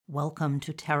Welcome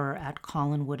to Terror at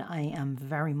Collinwood. I am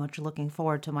very much looking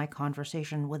forward to my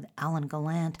conversation with Alan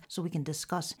Gallant so we can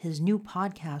discuss his new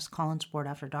podcast, Collinsport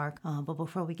After Dark. But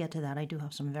before we get to that, I do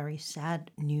have some very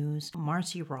sad news.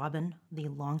 Marcy Robin, the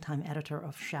longtime editor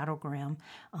of Shadowgram,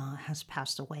 has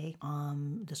passed away.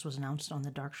 This was announced on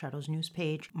the Dark Shadows news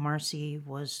page. Marcy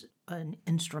was an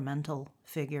instrumental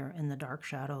figure in the Dark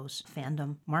Shadows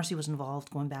fandom. Marcy was involved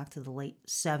going back to the late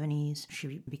 70s.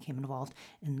 She became involved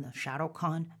in the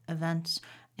ShadowCon events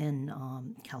in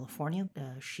California.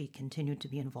 She continued to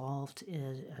be involved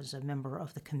as a member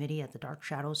of the committee at the Dark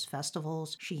Shadows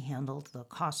festivals. She handled the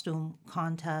costume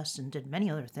contest and did many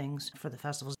other things for the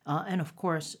festivals. And of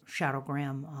course,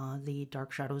 Shadowgram, the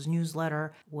Dark Shadows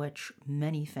newsletter, which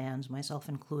many fans, myself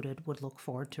included, would look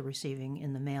forward to receiving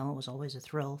in the mail. It was always a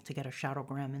thrill to get a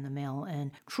Shadowgram in the mail,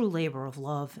 and true labor of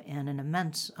love and an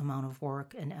immense amount of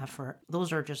work and effort.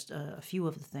 Those are just a few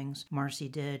of the things Marcy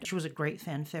did. She was a great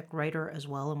fanfic writer as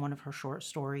well, and one of her short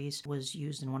stories was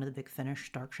used in one of the Big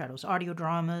Finish Dark Shadows audio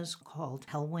dramas called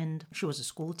Hellwind. She was a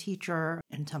school teacher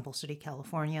in Temple City,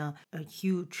 California. A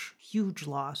huge, huge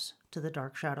loss to the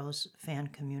Dark Shadows fan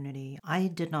community. I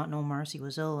did not know Marcy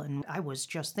was ill, and I was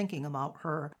just thinking about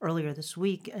her earlier this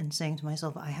week and saying to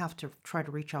myself, I have to try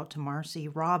to reach out to Marcy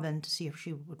Robin to see if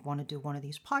she would want to do one of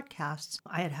these podcasts.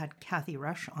 I had Kathy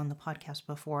Resch on the podcast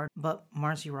before, but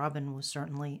Marcy Robin was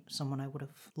certainly someone I would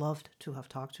have loved to have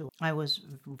talked to. I was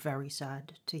very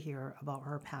sad to hear about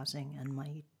her passing, and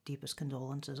my deepest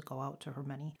condolences go out to her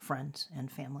many friends and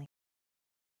family.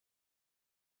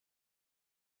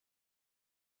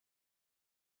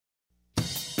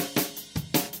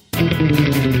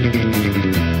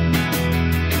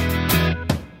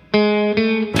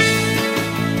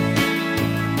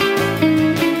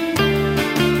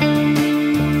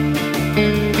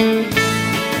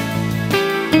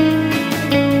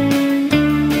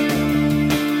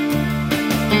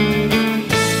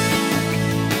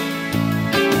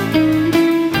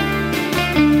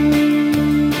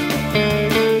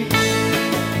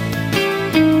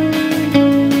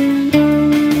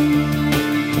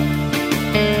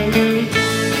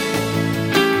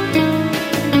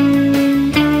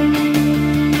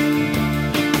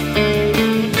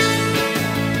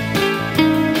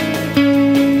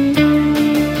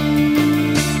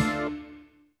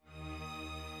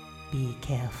 Be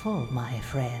careful, my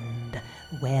friend,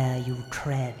 where you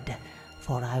tread,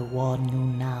 for I warn you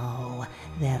now,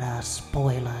 there are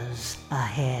spoilers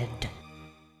ahead.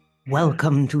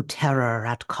 Welcome to Terror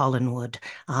at Collinwood.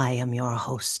 I am your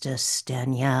hostess,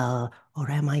 Danielle, or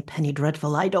am I Penny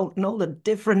Dreadful? I don't know the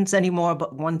difference anymore,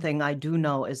 but one thing I do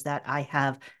know is that I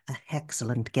have an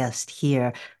excellent guest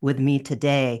here with me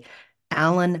today,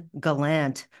 Alan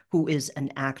Gallant, who is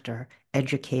an actor,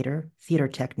 educator, theater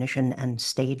technician, and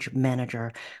stage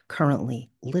manager, currently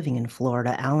living in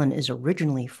Florida. Alan is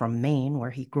originally from Maine,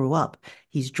 where he grew up.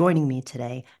 He's joining me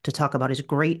today to talk about his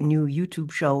great new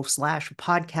YouTube show /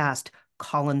 podcast,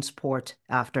 Collinsport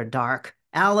After Dark.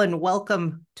 Alan,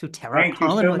 welcome to Terror Thank you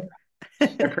so Collinwood. much.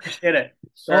 I appreciate it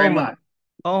very much.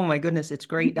 Oh my goodness, it's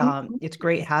great. It's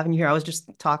great having you here. I was just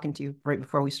talking to you right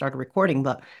before we started recording,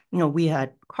 but we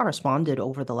had corresponded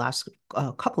over the last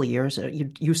couple of years.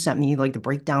 You sent me like the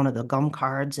breakdown of the gum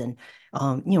cards, and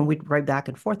we'd write back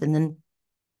and forth. And then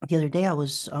the other day I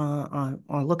was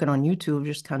looking on YouTube,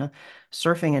 just kind of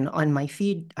surfing, and on my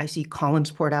feed I see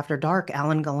Collinsport After Dark,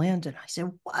 Alan Gallant, and I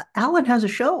said, "What? Alan has a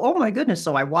show? Oh my goodness!"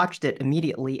 So I watched it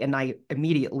immediately, and I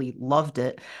immediately loved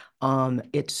it.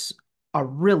 It's a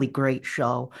really great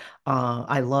show.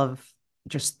 I love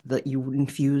just that you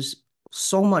infuse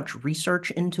so much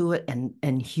research into it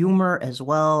and humor as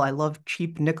well. I love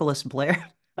cheap Nicholas Blair.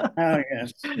 Oh,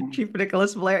 yes. Chief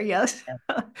Nicholas Blair, yes.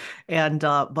 And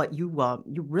but you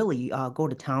really go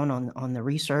to town on the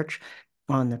research,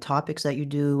 on the topics that you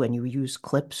do, and you use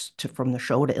clips from the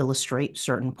show to illustrate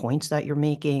certain points that you're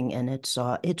making, and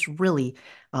it's really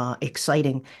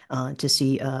exciting to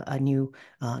see a new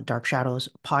Dark Shadows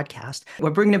podcast. We're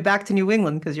bringing it back to New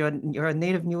England because you're a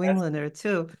native New Englander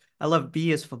too. I love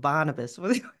B is for Barnabas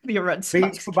with your Red B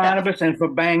Sox for cap. Barnabas and for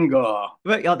Bangor.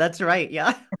 But oh, that's right,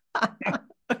 yeah.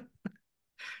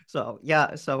 So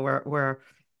yeah, so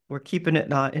we're keeping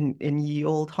it in ye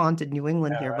old haunted New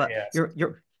England here, but Yes.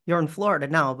 you're in Florida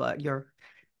now, but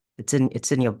it's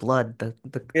in your blood.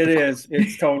 It is.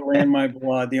 It's totally in my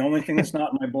blood. The only thing that's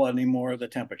not in my blood anymore are the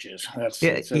temperatures.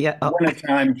 Yeah.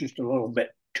 Wintertime, just a little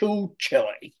bit too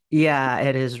chilly. Yeah,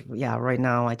 it is. Yeah, right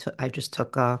now I just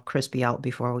took Crispy out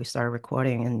before we started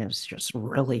recording, and it's just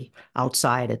really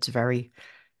outside. It's very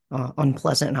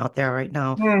unpleasant out there right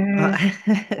now.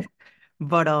 Mhm.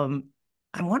 But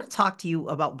I want to talk to you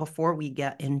about before we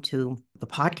get into the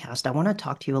podcast. I want to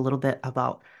talk to you a little bit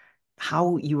about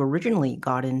how you originally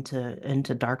got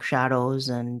into Dark Shadows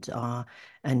and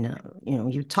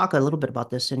you talk a little bit about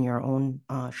this in your own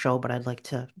show, but I'd like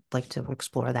to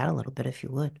explore that a little bit if you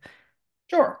would.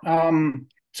 Sure.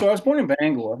 So I was born in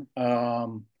Bangor,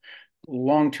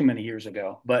 long too many years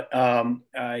ago, but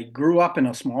I grew up in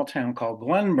a small town called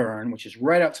Glenburn, which is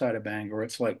right outside of Bangor.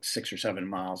 It's like 6 or 7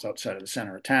 miles outside of the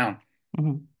center of town.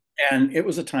 Hmm. And it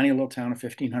was a tiny little town of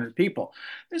 1,500 people.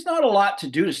 There's not a lot to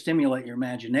do to stimulate your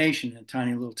imagination in a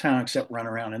tiny little town except run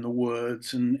around in the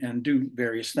woods and do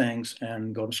various things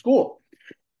and go to school.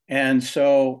 And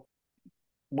so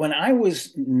when I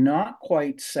was not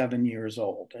quite 7 years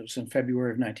old, it was in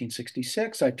February of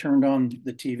 1966, I turned on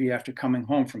the TV after coming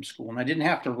home from school. And I didn't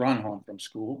have to run home from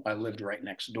school. I lived right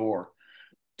next door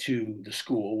to the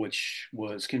school, which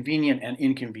was convenient and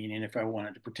inconvenient. If I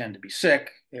wanted to pretend to be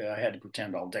sick, I had to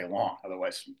pretend all day long.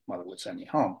 Otherwise, mother would send me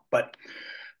home. But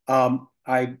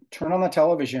I turned on the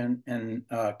television and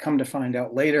come to find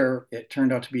out later, it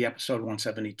turned out to be episode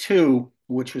 172,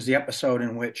 which was the episode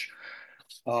in which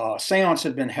seance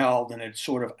had been held and it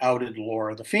sort of outed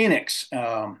Laura the Phoenix.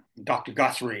 Dr.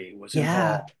 Guthrie was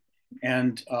Yeah. involved.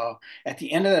 And at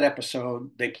the end of that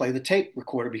episode, they play the tape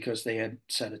recorder because they had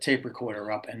set a tape recorder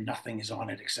up and nothing is on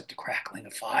it except the crackling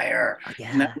of fire. Oh,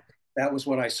 And yeah. that was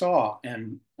what I saw.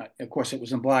 And of course, it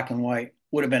was in black and white,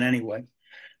 would have been anyway.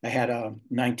 I had a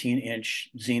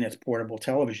 19-inch Zenith portable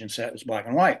television set. It was black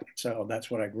and white. So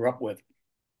that's what I grew up with.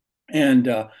 And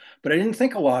but I didn't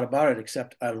think a lot about it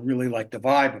except I really liked the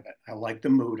vibe of it. I liked the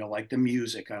mood. I liked the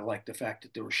music. I liked the fact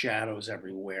that there were shadows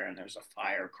everywhere and there's a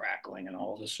fire crackling and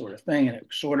all this sort of thing. And it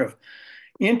sort of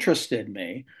interested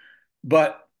me,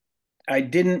 but I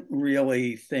didn't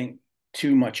really think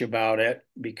too much about it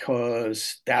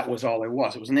because that was all there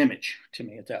was. It was an image to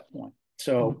me at that point. Mhm.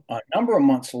 So a number of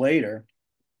months later,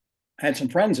 I had some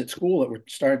friends at school that were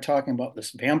started talking about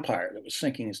this vampire that was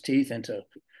sinking his teeth into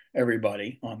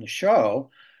everybody on the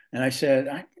show. And I said,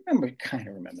 kind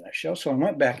of remember that show. So I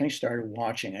went back and I started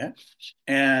watching it.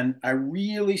 And I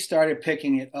really started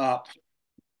picking it up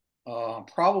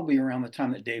probably around the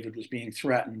time that David was being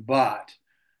threatened. But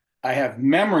I have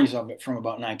memories of it from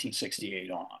about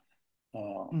 1968 on.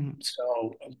 Mhm.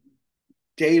 So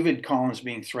David Collins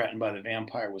being threatened by the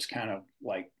vampire was kind of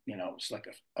like, it's like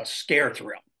a scare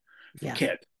thrill for Yeah.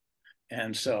 kids.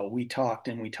 And so we talked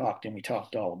and we talked and we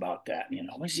talked all about that.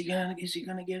 Is he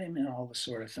gonna get him and all this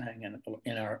sort of thing, and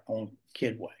in our own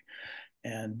kid way.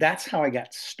 And that's how I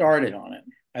got started on it.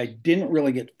 I didn't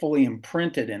really get fully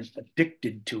imprinted and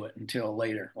addicted to it until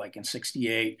later, like in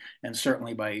 '68, and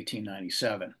certainly by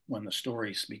 1897, when the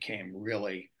stories became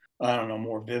really, I don't know,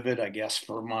 more vivid, I guess,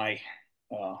 for my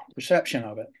perception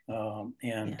of it.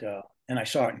 Yeah. And I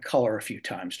saw it in color a few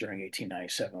times during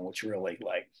 1897, which really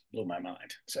like blew my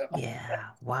mind. So Yeah.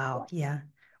 Wow. Yeah.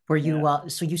 Were yeah, you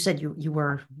so you said you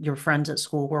were your friends at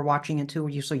school were watching it too? Were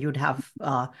you so you'd have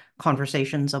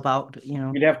conversations about,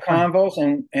 we'd have trying.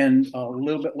 convos, and a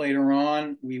little bit later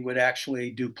on, we would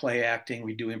actually do play acting.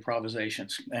 We do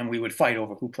improvisations, and we would fight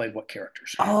over who played what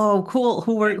characters. Oh, cool.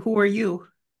 Who were you?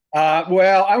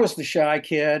 Well, I was the shy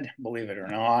kid, believe it or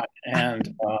not,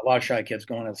 and a lot of shy kids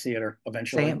going to the theater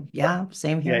eventually. Same. Yeah,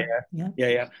 same Yeah, here. Yeah.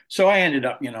 yeah. So I ended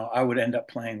up, I would end up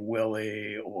playing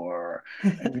Willie or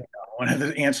one of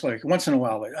the ancillary. Once in a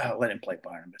while, like, oh, let him play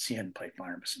Barnabas. He hadn't played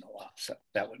Barnabas in a while, so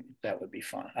that would be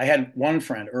fun. I had one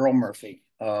friend, Earl Murphy,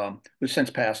 who's since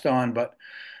passed on, but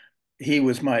he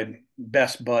was my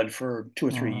best bud for 2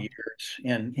 or 3 Oh, years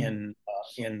in yeah.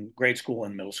 in grade school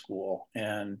and middle school,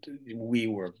 and we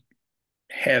were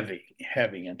heavy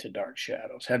into Dark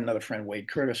Shadows. Had another friend, Wade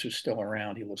Curtis, who's still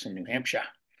around. He lives in New Hampshire,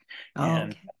 Oh,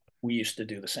 and okay. we used to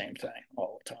do the same thing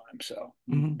all the time. So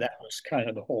Mhm. that was kind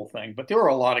of the whole thing. But there were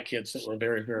a lot of kids that were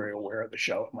very, very aware of the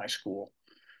show at my school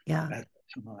Yeah. at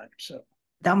the time. So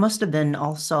That must have been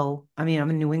also, I mean,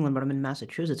 I'm in New England, but I'm in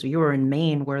Massachusetts. So you were in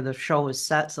Maine where the show is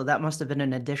set. So that must have been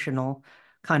an additional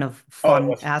kind of oh, it fun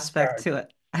was aspect to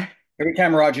it. every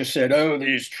time Roger said, "Oh,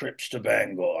 these trips to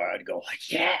Bangor," I'd go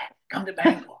like, "Yeah, come to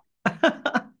Bangor,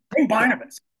 bring Yeah,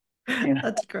 Barnabas." You know,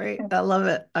 that's great. I love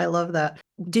it. I love that.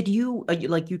 Did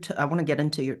I want to get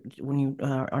into your when you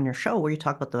on your show where you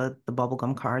talk about the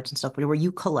bubblegum cards and stuff. Were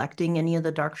you collecting any of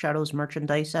the Dark Shadows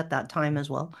merchandise at that time as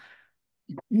well?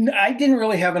 I didn't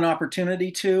really have an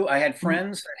opportunity to. I had Mhm.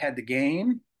 friends that had the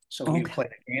game, so we would Okay. play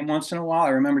the game once in a while. I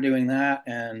remember doing that,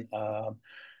 and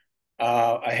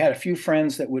I had a few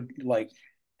friends that would like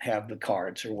have the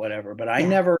cards or whatever, but I Yeah.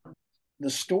 never. The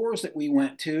stores that we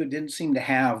went to didn't seem to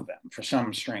have them for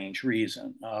some strange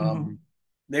reason. Hmm.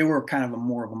 they were kind of a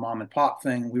more of a mom and pop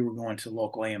thing. We were going to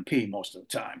local AMP most of the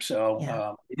time. So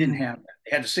Yeah. they didn't Hmm. have,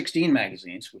 they had the 16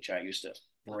 magazines, which I used to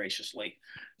voraciously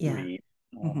Yeah. read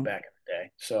Hmm. back in the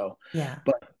day. So, Yeah.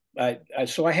 but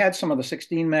so I had some of the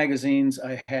 16 magazines.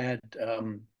 I had, I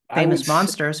would Famous say,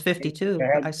 Monsters I 52.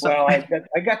 had, I saw. well,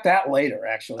 I got that later,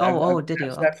 actually. Oh, did you?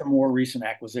 That's Okay. a more recent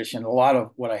acquisition. A lot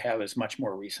of what I have is much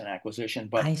more recent acquisition,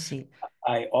 but I see.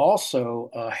 I also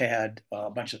had a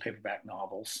bunch of paperback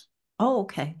novels, Oh,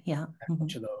 okay. Yeah. a Hmm.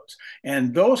 bunch of those,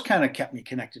 and those kind of kept me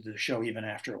connected to the show even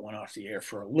after it went off the air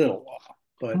for a little while.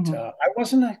 But Hmm. I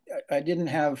wasn't, I didn't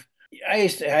have. I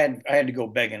had to go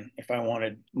begging if I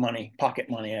wanted money, pocket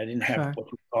money. I didn't have Sure.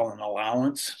 what we call an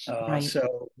allowance, Right.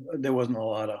 so there wasn't a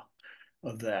lot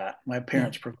of that. My Yeah.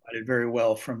 parents provided very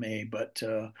well for me, but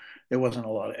there wasn't a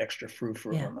lot of extra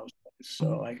frou-frou Yeah. in those days. So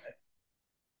Mhm.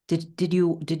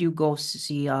 Did you go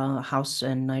see House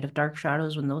and Night of Dark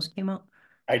Shadows when those came out?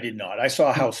 I did not. I saw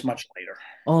No. House much later,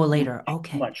 Oh, much, later.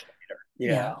 Okay. much later.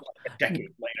 Yeah, Yeah. like a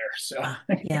decade later. So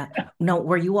Yeah. No,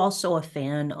 were you also a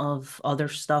fan of other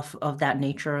stuff of that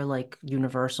nature, like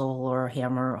Universal or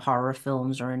Hammer horror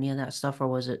films or any of that stuff, or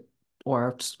was it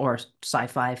or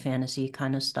sci-fi fantasy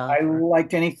kind of I stuff or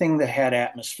liked anything that had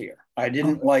atmosphere. oh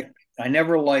I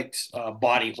never liked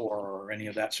body horror or any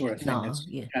of that sort of thing no, that's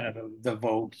yeah. kind of the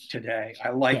vogue today. I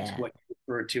liked Yeah. what you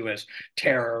referred to as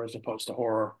terror as opposed to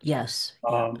horror. Yes. Yeah.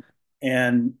 Um,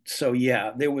 and so,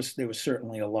 yeah, there was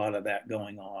certainly a lot of that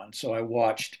going on. So I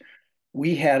watched,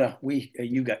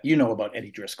 you got, you know about Eddie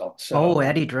Driscoll. Oh, So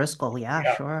Eddie Driscoll. Yeah,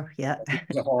 yeah, sure. Yeah.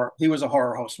 he was a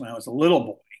horror host when I was a little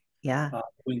boy, Yeah.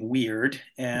 doing Weird,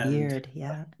 and Weird.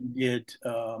 Yeah. did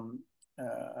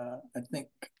I think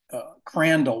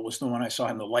Crandall was the one I saw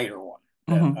in the later one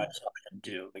that I Hmm. saw him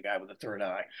do, the guy with the third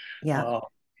eye. Yeah. Uh,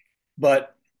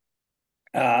 but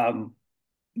um,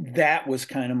 that was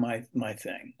kind of my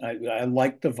thing. I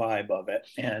liked the vibe of it,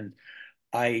 and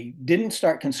I didn't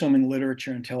start consuming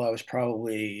literature until I was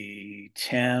probably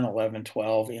 10, 11,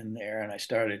 12 in there, and I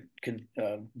started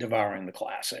devouring the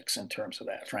classics in terms of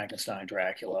that: Frankenstein,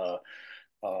 Dracula.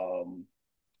 Um,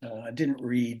 I didn't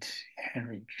read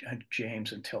Henry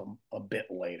James until a bit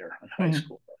later in high Hmm.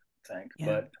 school, I think.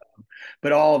 Yeah.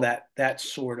 But all of that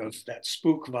sort of that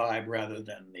spook vibe rather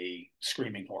than the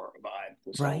screaming horror vibe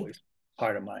was Right. always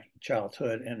part of my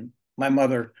childhood. And my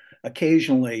mother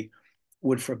occasionally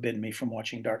would forbid me from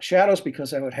watching Dark Shadows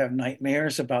because I would have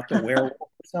nightmares about the werewolf or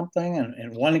something.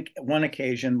 And one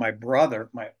occasion, I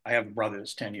have a brother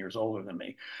that's 10 years older than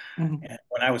me, Mhm. and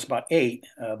when I was about 8,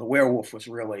 the werewolf was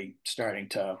really starting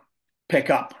to pick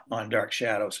up on Dark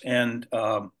Shadows. And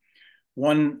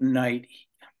one night,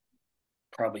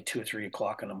 probably 2 or 3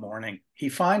 o'clock in the morning, he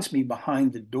finds me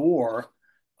behind the door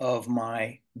of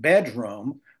my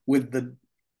bedroom with the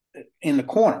in the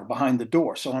corner behind the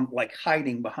door. So I'm like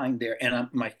hiding behind there, and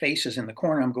my face is in the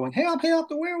corner. I'm going, hey up,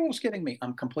 the werewolf's getting me.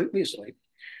 I'm completely asleep.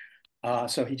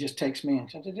 So he just takes me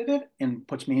and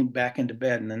puts me back into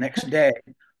bed. And the next day,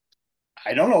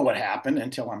 I don't know what happened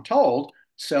until I'm told.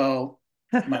 So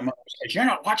my mother says, "You're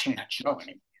not watching that show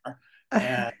anymore."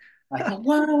 And I go,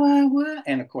 what?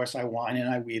 And of course, I whine and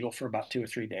I wheedle for about 2 or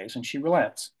 3 days, and she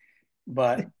relents.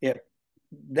 But it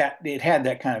had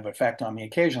that kind of effect on me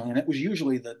occasionally, and it was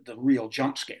usually the real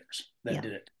jump scares that Yeah.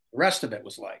 did it. The rest of it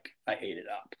was like I ate it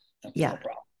up. That was no Yeah.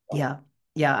 problem. Yeah.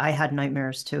 Yeah. I had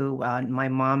nightmares too. My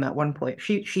mom at one point,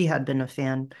 she had been a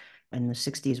fan in the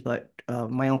 60s, but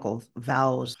my uncle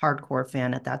Val was a hardcore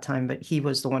fan at that time, but he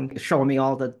was the one showing me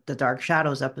all the Dark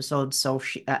Shadows episodes. So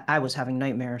I was having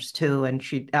nightmares too. And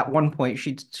she, at one point,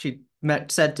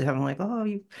 said to him like, "Oh,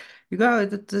 you got,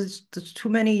 there's too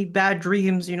many bad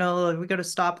dreams, we got to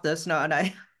stop this now." And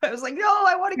I, I was like, "No,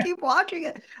 I want to keep watching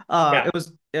it." Yeah. It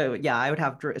was yeah, I would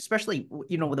have especially with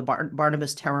the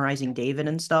Barnabas terrorizing David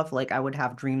and stuff. Like I would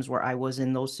have dreams where I was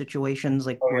in those situations,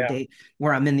 like Oh yeah.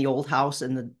 where I'm in the old house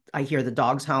and I hear the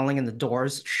dogs howling and the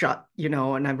doors shut,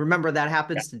 and I remember that Yeah.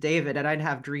 happens to David, and I'd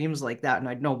have dreams like that, and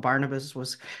I'd know Barnabas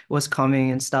was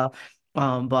coming and stuff.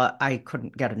 But I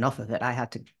couldn't get enough of it. I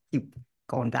had to keep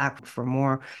going back for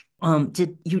more.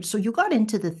 So you got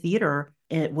into the theater.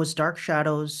 Was Dark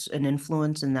Shadows an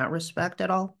influence in that respect at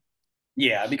all?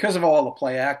 Yeah, because of all the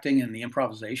play acting and the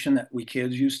improvisation that we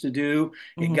kids used to do,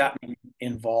 it Hmm. got me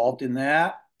involved in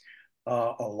that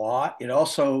a lot. It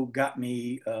also got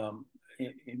me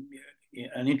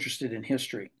interested in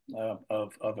history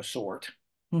of a sort,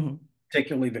 Hmm.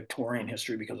 particularly Victorian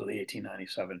history because of the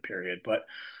 1897 period. But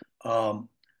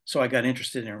so I got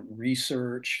interested in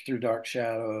research through Dark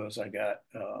Shadows. I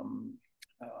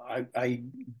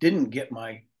didn't get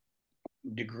my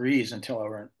degrees until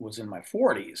I was in my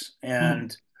 40s, Hmm.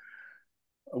 and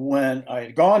when I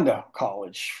had gone to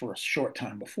college for a short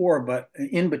time before, but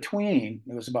in between,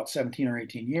 it was about 17 or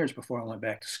 18 years before I went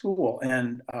back to school.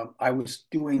 And I was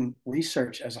doing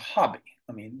research as a hobby.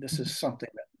 I mean, this is something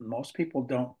that most people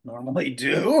don't normally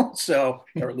do. So,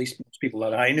 or at least most people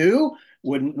that I knew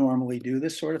wouldn't normally do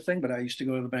this sort of thing. But I used to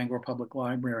go to the Bangor Public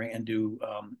Library and do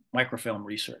microfilm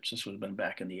research. This would have been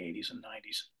back in the 80s and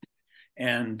 90s.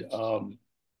 And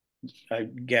I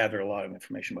gather a lot of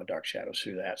information about dark shadows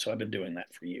through that. So I've been doing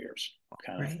that for years,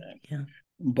 kind of Right. thing. Yeah.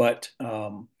 But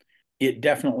it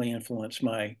definitely influenced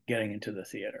my getting into the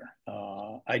theater.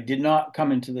 I did not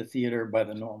come into the theater by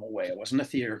the normal way. I wasn't a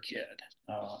theater kid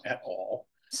at all.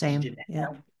 We Same. didn't Yeah.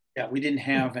 have, yeah, we didn't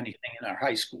have anything in our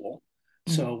high school.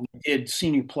 Mm-hmm. So we did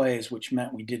senior plays, which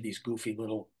meant we did these goofy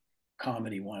little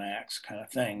comedy one acts kind of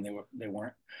thing. They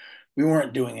weren't we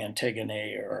weren't doing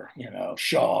Antigone or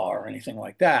Shaw or anything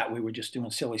like that. We were just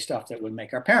doing silly stuff that would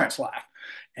make our parents laugh,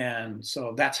 and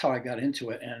so that's how I got into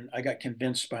it. And I got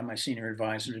convinced by my senior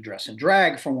advisor to dress in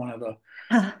drag for one of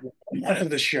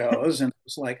the shows, and it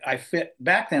was like I fit.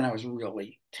 Back then, I was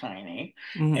really tiny,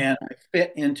 Mm-hmm. and I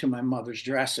fit into my mother's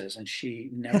dresses, and she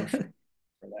never forgave me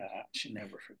for that. She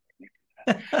never forgave me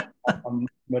for that.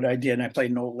 But I did, and I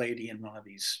played an old lady in one of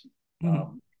these.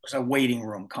 Mm-hmm. It was a waiting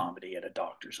room comedy at a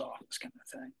doctor's office kind of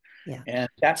thing, Yeah. and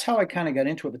that's how I kind of got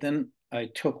into it. But then I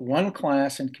took one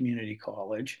class in community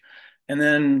college, and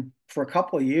then for a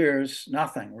couple of years,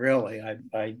 nothing really.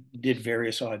 I did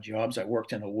various odd jobs. I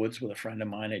worked in the woods with a friend of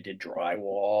mine. I did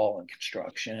drywall and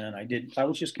construction. I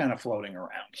was just kind of floating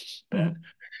around a bit, Mm-hmm.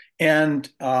 and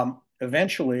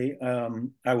eventually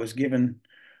I was given.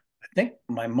 I think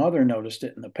my mother noticed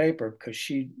it in the paper because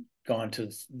she'd gone to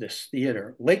this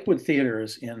theater. Lakewood Theater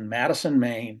is in Madison,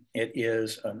 Maine. It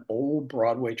is an old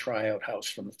Broadway tryout house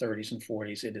from the 30s and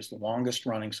 40s. It is the longest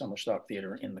running summer stock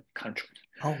theater in the country.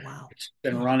 Oh, wow. It's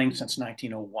been Yeah. running since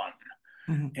 1901.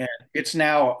 Mm-hmm. And it's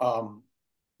now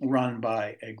run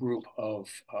by a group of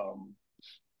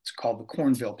it's called the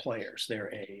Cornville Players.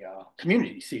 They're a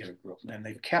community theater group, and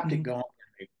they've kept it Mm-hmm. going.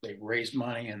 They've raised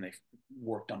money and they've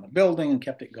worked on the building and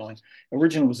kept it going.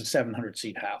 Originally, it was a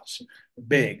 700-seat house,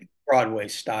 big Broadway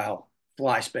style,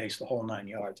 fly space, the whole 9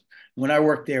 yards. When I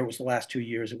worked there, it was the last 2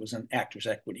 years. It was an Actors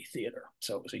Equity Theater,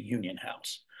 so it was a union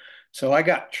house. So I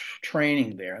got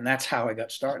training there, and that's how I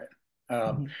got started. Um,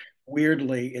 Mm-hmm.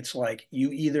 Weirdly, it's like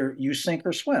you sink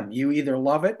or swim. You either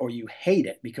love it or you hate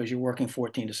it because you're working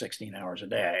 14 to 16 hours a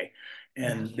day,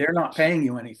 Yeah. and they're not paying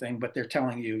you anything, but they're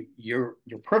telling you you're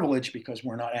privileged because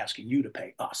we're not asking you to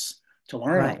pay us to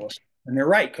learn all Right. this. And they're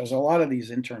right, because a lot of these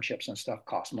internships and stuff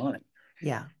cost money.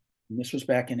 Yeah. And this was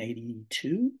back in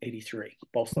 82, 83.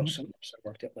 Both those Mm-hmm. summers I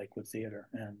worked at Lakewood Theater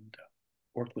and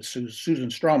worked with Susan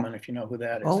Stroman, if you know who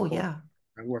that is. Oh, The yeah.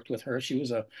 I worked with her.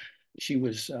 She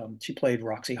played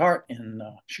Roxy Hart in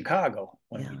Chicago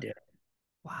when we Yeah. did.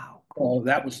 Wow. Oh, Cool.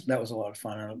 that was a lot of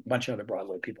fun, and a bunch of other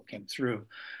Broadway people came through.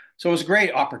 So it was a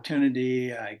great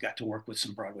opportunity. I got to work with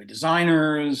some Broadway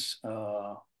designers,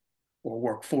 or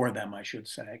work for them, I should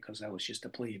say, because I was just a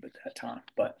plebe at that time.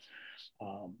 But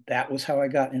that was how I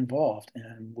got involved.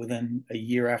 And within a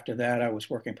year after that, I was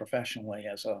working professionally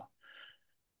as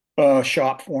a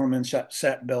shop foreman,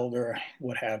 set builder,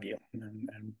 what have you,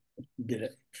 and did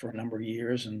it for a number of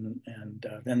years. And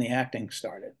then the acting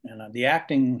started. And the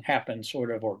acting happened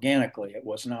sort of organically. It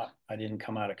was not, I didn't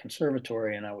come out of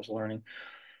conservatory, and I was learning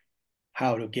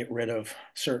how to get rid of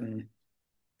certain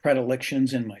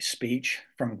predilections in my speech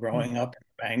from Mm. growing up in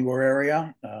the Bangor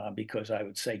area, because I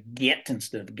would say get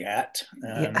instead of get.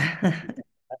 Yeah.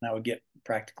 And I would get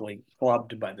practically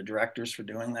clubbed by the directors for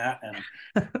doing that.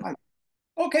 And I'm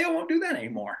okay, I won't do that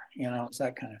anymore. It's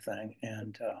that kind of thing.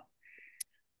 And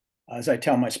as I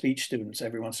tell my speech students,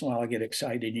 every once in a while I get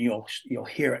excited and you'll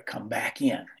hear it come back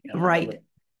in, Right.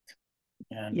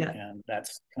 and Yeah.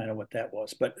 that's kind of what that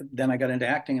was. But then I got into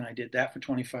acting and I did that for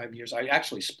 25 years. I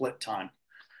actually split time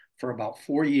for about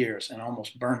 4 years and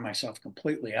almost burned myself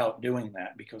completely out doing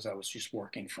that because I was just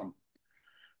working from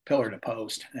pillar to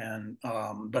post. And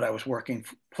but I was working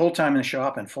full time in the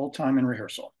shop and full time in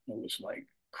rehearsal. It was like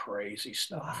crazy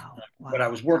stuff. Wow. But I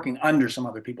Wow. was working under some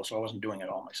other people, so I wasn't doing it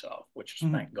all myself, which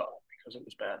Mhm. thank God, because it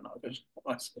was bad in others.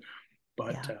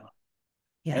 But Yeah. and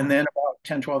Yeah. then about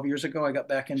 10, 12 years ago, I got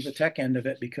back into the tech end of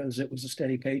it because it was a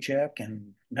steady paycheck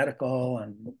and medical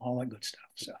and all that good stuff.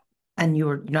 So And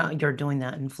you're doing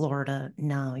that in Florida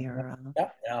now. You're a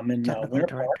yeah, I'm in technical Winter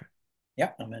Park. director.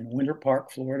 Yeah, I'm in Winter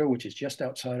Park, Florida, which is just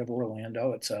outside of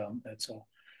Orlando. It's a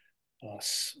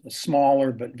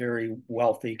smaller but very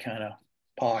wealthy kind of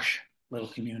posh little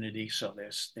community. So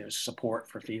there's support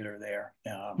for theater there.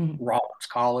 Mhm. Rollins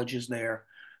College is there,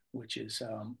 which is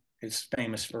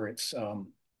famous for its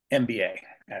NBA,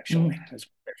 actually, Mm. is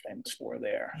what they're famous for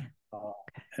there. Yeah. Uh,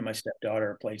 and my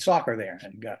stepdaughter played soccer there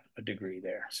and got a degree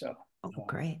there. So, Oh, uh,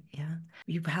 great. Yeah.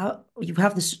 You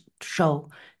have this show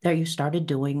that you started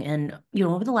doing, and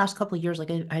over the last couple of years,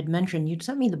 like I had mentioned, you'd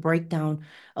sent me the breakdown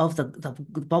of the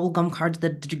bubblegum cards.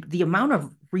 The amount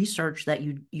of research that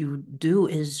you do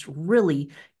is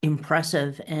really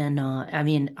impressive. And I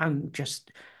mean, I'm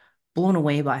just blown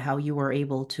away by how you were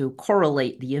able to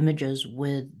correlate the images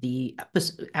with the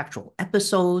actual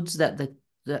episodes that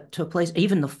took place,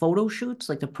 even the photo shoots,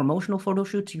 like the promotional photo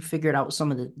shoots. You figured out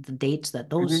some of the dates that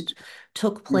those mhm,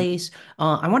 took mhm. place.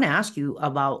 I want to ask you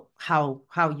about how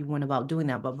you went about doing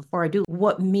that, but before I do,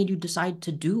 what made you decide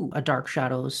to do a Dark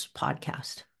Shadows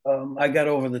podcast? I got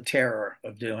over the terror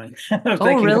of doing of Oh,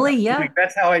 thinking really? about doing.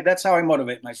 Yeah. That's how I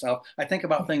motivate myself. I think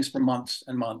about things for months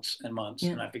and months and months,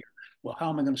 Yeah. and I figure, well, how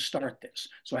am I going to start this?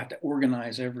 So I have to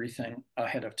organize everything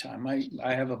ahead of time.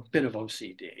 I have a bit of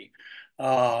OCD,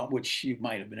 which you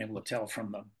might have been able to tell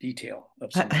from the detail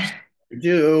of some of the stuff I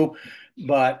do,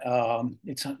 but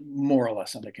it's more or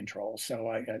less under control. So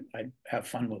I have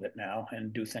fun with it now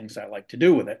and do things I like to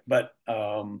do with it. But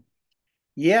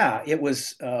yeah, it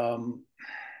was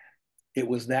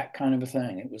that kind of a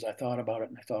thing. It was, I thought about it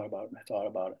and I thought about it and I thought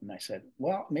about it. And I said,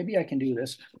 well, maybe I can do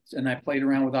this. And I played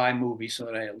around with iMovie so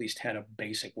that I at least had a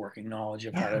basic working knowledge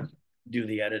of how Yeah. to do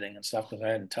the editing and stuff because I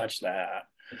hadn't touched that.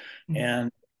 Mm.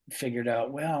 And figured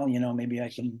out, well, maybe I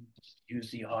can use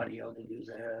the audio to do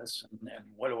this. And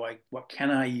what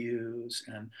can I use?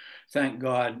 And thank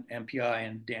God, MPI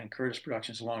and Dan Curtis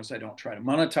Productions, as long as I don't try to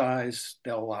monetize,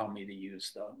 they'll allow me to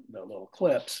use the little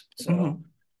clips. So Mhm.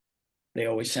 they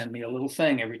always send me a little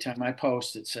thing every time I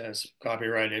post. It says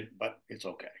copyrighted, but it's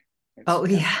okay. It's Oh,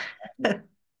 kind yeah. of,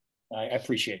 I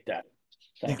appreciate that.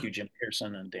 Thank Yeah. you, Jim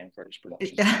Pearson and Dan Curtis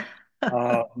Productions. Yeah.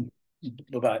 Um,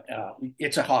 but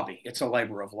it's a hobby. It's a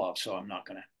labor of love. So I'm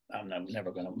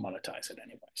never gonna monetize it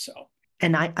anyway. So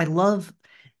And I love,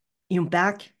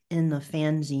 back in the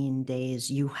fanzine days,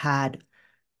 you had,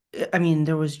 I mean,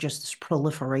 there was just this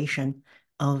proliferation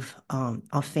of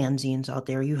fanzines out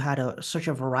there. You had such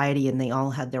a variety, and they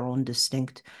all had their own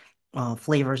distinct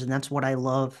flavors, and that's what I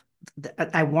love.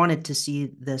 I wanted to see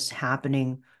this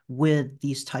happening with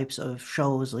these types of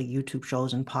shows, like YouTube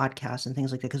shows and podcasts and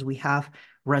things like that, because we have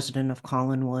Resident of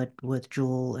Collinwood with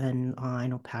Jewel, and I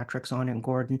know Patrick's on it, and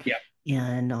Gordon, yeah,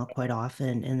 and quite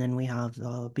often, and then we have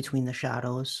Between the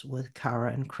Shadows with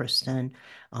Kara and Kristen.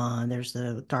 There's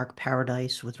the Dark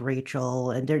Paradise with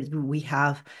Rachel, and there we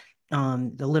have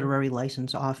the literary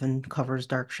license often covers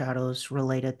Dark Shadows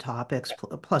related topics.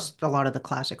 Plus, a lot of the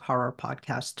classic horror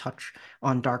podcasts touch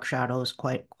on Dark Shadows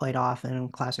quite often.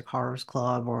 Classic Horrors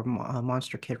Club or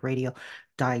Monster Kid Radio,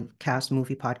 Diecast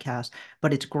movie podcast.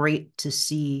 But it's great to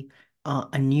see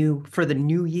for the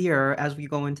new year, as we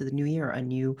go into the new year, a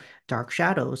new Dark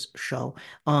Shadows show.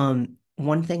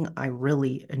 One thing I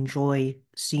really enjoy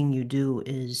seeing you do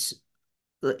is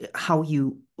how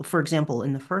you, for example,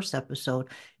 in the first episode,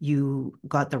 you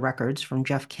got the records from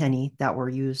Jeff Kenny that were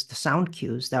used, the sound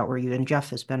cues that were used, and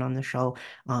Jeff has been on the show,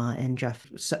 and Jeff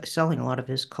selling a lot of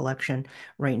his collection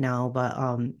right now, but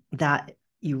that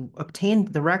you obtained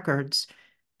the records,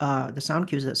 the sound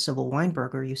cues that Sybil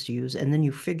Weinberger used to use, and then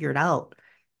you figured out,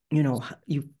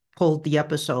 you pulled the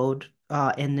episode,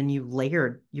 and then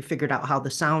you figured out how the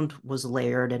sound was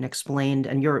layered and explained,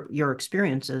 and your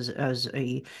experience as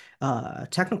a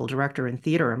technical director in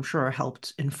theater, I'm sure,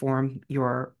 helped inform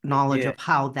your knowledge yeah. of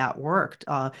how that worked.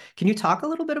 Can you talk a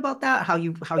little bit about that? How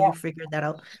you figured that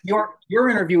out? Your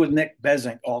interview with Nick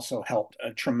Bezink also helped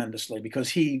tremendously because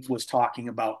he was talking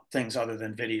about things other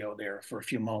than video there for a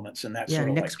few moments, and that Yeah, sort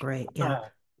of Nick's like great. Yeah. ah,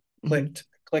 Hmm.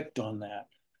 clicked on that.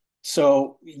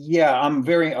 So yeah,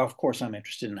 of course, I'm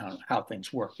interested in how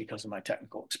things work because of my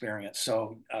technical experience.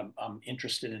 So I'm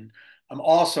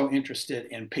also interested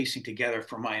in piecing together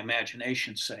for my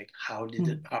imagination's sake, how did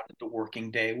the working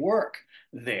day work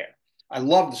there? I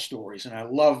love the stories and I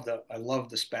love the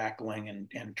spackling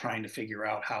and trying to figure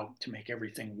out how to make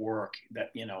everything work that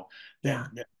Yeah.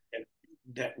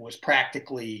 that was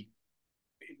practically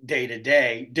day to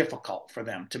day difficult for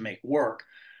them to make work.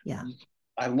 Yeah.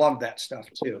 I love that stuff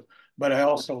too. But I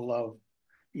also love,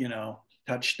 you know,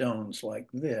 touchstones like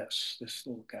this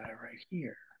little guy right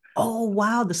here. Oh,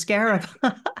 wow, the scarab.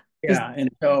 This, Yeah, and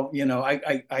so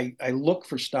I look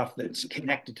for stuff that's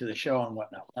connected to the show and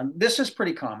whatnot. This is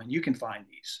pretty common. You can find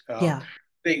these. yeah.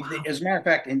 Wow. As a matter of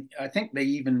fact, and I think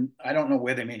I don't know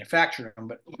where they manufacture them,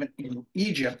 but even in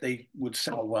Egypt they would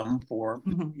sell them for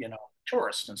Mhm.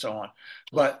 tourists and so on.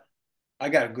 But I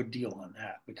got a good deal on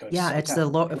that because Yeah, it's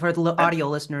sometimes for the audio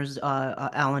listeners,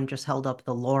 Alan just held up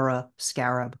the Laura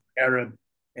scarab. Arab.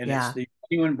 and it's Yeah. the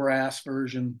genuine brass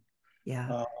version.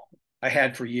 Yeah. Uh, I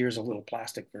had for years a little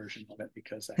plastic version of it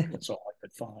because that's all I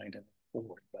could find and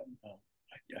afford. But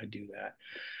I do that.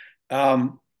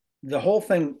 Um, the whole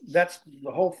thing. That's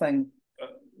the whole thing. Uh,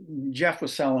 Jeff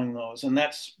was selling those, and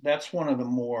that's one of the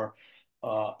more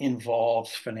involved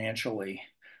financially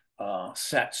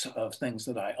sets of things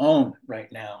that I own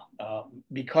right now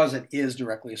because it is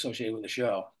directly associated with the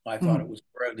show. I thought it Mm. was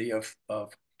worthy of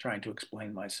trying to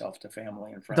explain myself to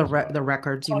family and The friends about the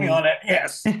records, you money mean? on it.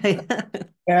 Yes,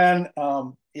 and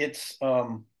it's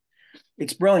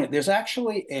brilliant. There's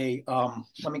actually a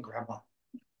let me grab one.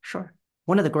 Sure.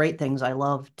 One of the great things I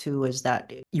love too is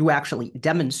that you actually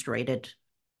demonstrated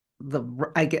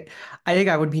I think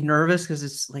I would be nervous because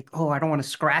it's like, oh, I don't want to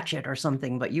scratch it or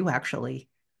something, but you actually.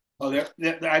 Oh,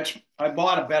 I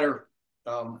bought a better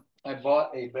I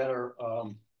bought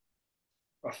a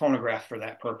phonograph for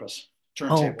that purpose, Oh,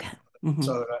 turntable. okay. Hmm.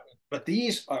 So but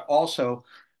these are also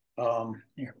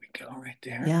here we go right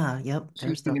there. Yeah, yep. See,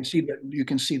 There's the you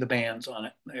can see the bands on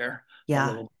it there a yeah,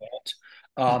 little bit.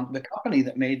 yeah. The company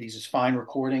that made these is Fine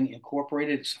Recording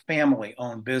Incorporated. It's a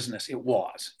family-owned business. It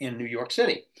was in New York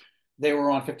City. They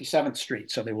were on 57th Street,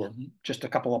 so they were just a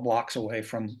couple of blocks away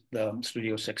from the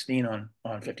Studio 16 on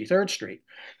 53rd Street.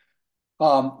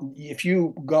 If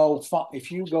you go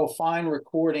Fine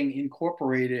Recording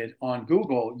Incorporated on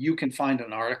Google, you can find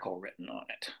an article written on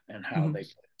it and how Hmm. they put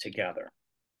it together.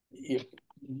 It,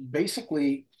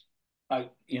 basically, I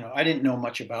didn't know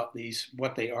much about these.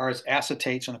 What they are is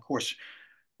acetates, and of course,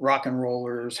 rock and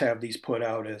rollers have these put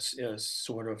out as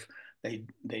sort of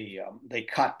they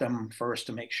cut them first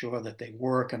to make sure that they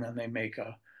work, and then they make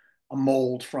a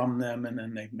mold from them, and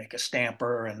then they make a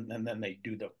stamper, and then they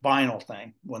do the vinyl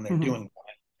thing when they're Hmm. doing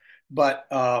that. But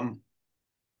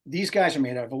these guys are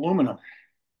made out of aluminum,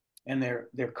 and they're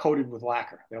coated with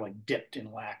lacquer. They're like dipped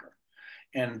in lacquer,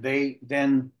 and they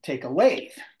then take a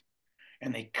lathe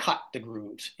and they cut the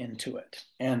grooves into it.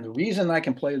 And the reason I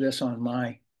can play this on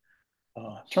my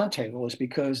turntable is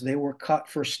because they were cut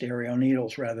for stereo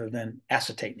needles rather than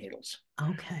acetate needles.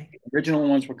 Okay. The original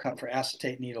ones were cut for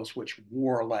acetate needles, which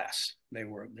wore less. They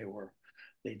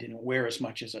didn't wear as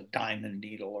much as a diamond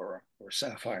needle or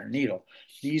sapphire needle.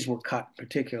 These were cut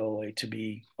particularly to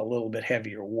be a little bit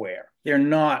heavier wear. They're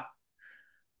not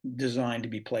designed to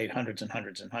be played hundreds and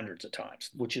hundreds and hundreds of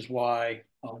times, which is why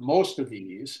most of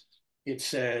these it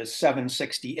says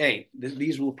 768.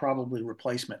 These were probably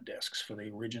replacement discs for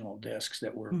the original discs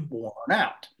that were Mm. worn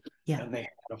out. Yeah. And they had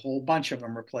a whole bunch of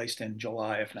them replaced in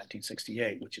July of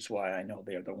 1968, which is why I know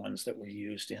they're the ones that were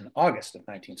used in August of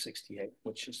 1968,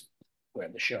 which is where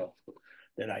the show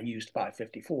that I used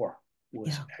 554 was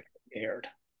Yeah. aired.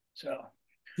 So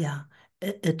Yeah,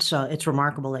 it's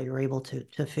remarkable that you're able to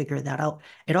figure that out.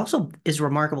 It also is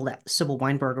remarkable that Sybil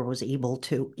Weinberger was able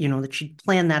to, that she'd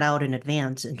plan that out in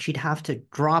advance and she'd have to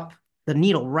drop the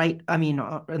needle right, I mean,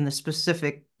 in the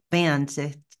specific band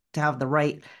to have the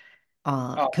right,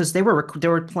 oh, because they were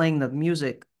playing the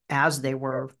music as they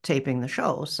were taping the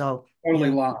show. So totally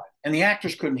yeah, live. And the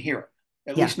actors couldn't hear it,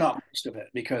 at yeah, least not most of it,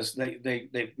 because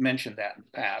they've mentioned that in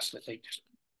the past that they just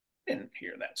didn't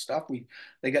hear that stuff.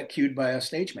 They got cued by a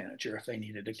stage manager if they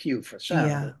needed a cue for sound.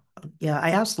 yeah, yeah.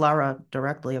 I asked Lara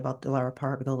directly about the Lara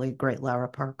Parker, the late great Lara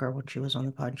Parker, when she was on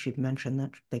the pod. She'd mentioned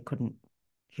that they couldn't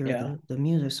hear Yeah, the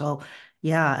music. So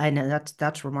yeah, I know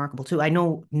that's remarkable too. I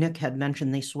know Nick had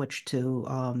mentioned they switched to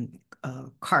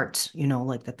carts,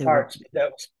 like that they would parts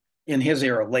that was in his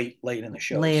era, late in the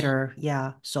shows. later.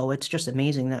 Yeah. So it's just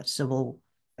amazing that Sybil,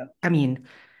 Yeah. I mean,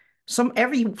 some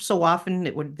every so often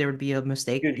there would be a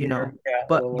mistake, You'd hear, yeah, a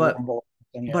but little but rumble.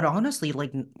 And but yeah, honestly,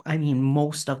 like I mean,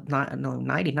 most of not no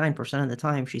 99% of the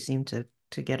time, she seemed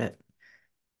to get it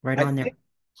right I on think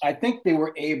there. I think they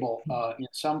were able in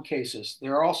some cases.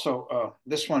 There are also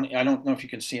this one. I don't know if you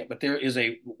can see it, but there is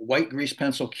a white grease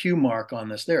pencil cue mark on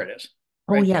this. There it is,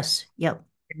 Oh right there. yes, yep.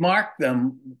 Mark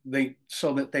them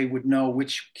so that they would know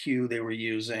which cue they were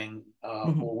using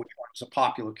Hmm. or which one was a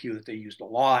popular cue that they used a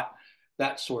lot,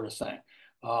 that sort of thing.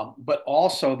 But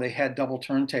also they had double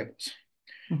turntables.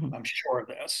 Hmm. I'm sure of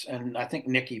this, and I think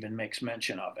Nick even makes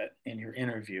mention of it in your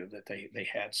interview that they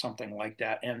had something like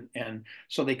that, and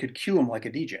so they could cue them like a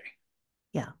DJ,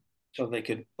 Yeah, so they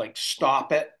could like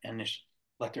stop it and just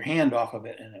let their hand off of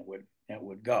it, and it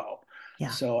would go. yeah,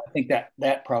 So I think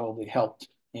that probably helped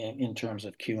in terms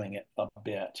of cueing it a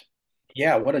bit.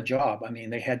 Yeah, what a job. I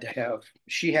mean,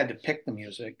 she had to pick the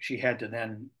music. She had to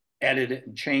then edit it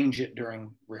and change it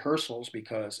during rehearsals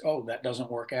because, oh, that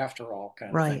doesn't work after all,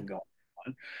 kind of thing right. going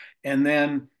on. And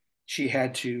then she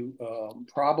had to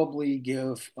probably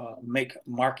make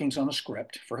markings on the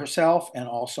script for herself and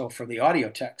also for the audio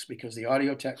techs, because the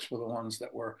audio techs were the ones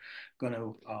that were going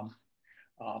to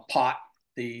pot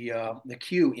the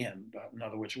cue in. In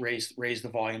other words, raise the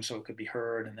volume so it could be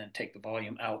heard, and then take the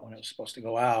volume out when it was supposed to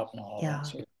go out, and all of that Yeah.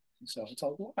 sort of thing. So it's a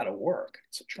lot of work.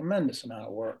 It's a tremendous amount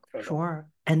of work for Sure.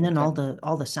 And the then tech.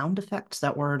 all the sound effects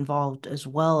that were involved as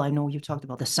well. I know you talked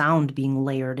about the sound being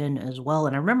layered in as well.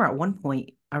 And I remember at one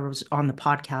point I was on the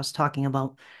podcast talking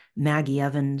about Maggie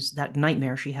Evans, that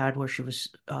nightmare she had where she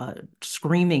was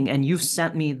screaming, and you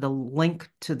sent me the link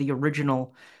to the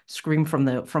original scream from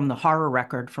the horror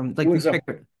record from It like we was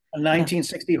figured. a Yeah.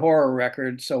 1960 horror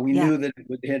record, so we Yeah. knew that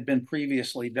it had been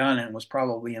previously done and was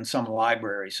probably in some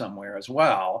library somewhere as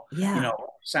well. Yeah.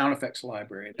 Sound effects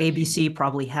library that he. ABC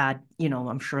probably had,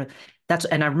 I'm sure that's,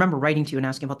 and I remember writing to you and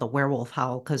asking about the werewolf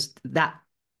howl because that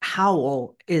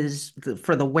howl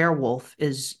for the werewolf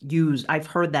is used. I've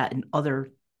heard that in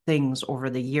other things over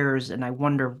the years, and I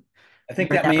wonder I think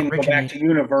where that that may even go back originated. to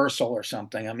Universal or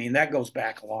something. I mean, that goes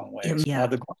back a long ways. Yeah,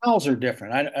 The growls are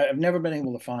different. I've never been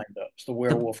able to find those. The the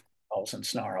werewolf growls and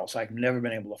snarls. I've never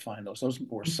been able to find those. Those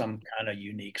were some kind of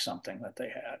unique something that they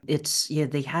had. it's yeah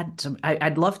they had some.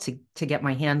 I'd love to get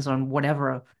my hands on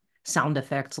whatever sound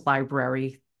effects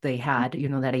library they had,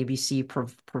 that ABC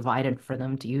provided for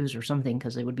them to use or something,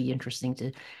 because it would be interesting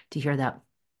to hear that.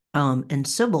 And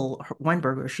Sybil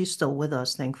Weinberger, she's still with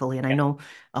us, thankfully. And I Yeah, know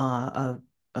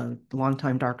a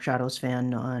longtime Dark Shadows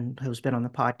fan who's been on the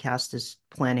podcast is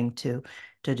planning to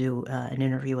do an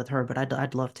interview with her, but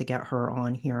I'd love to get her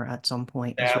on here at some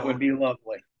point as that would well. be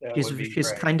lovely. That She's would be she's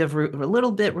great. kind of a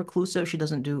little bit reclusive. She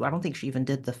doesn't do. I don't think she even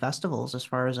did the festivals, as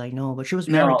far as I know. But she was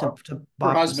married No, to her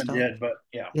Bob husband Costello. did, but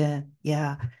yeah, Yeah,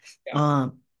 yeah. yeah.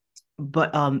 Um,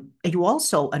 but you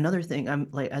also, another thing,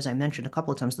 like as I mentioned a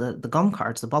couple of times, the gum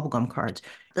cards, the bubble gum cards.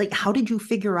 Like, how did you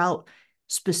figure out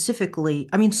specifically?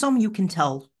 I mean, some you can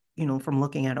tell, from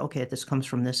looking at, okay, this comes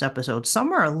from this episode.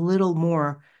 Some are a little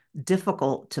more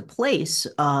difficult to place.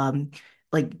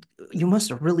 Like you must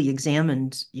have really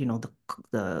examined,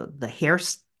 the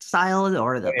hairstyle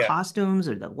or Oh the yeah, costumes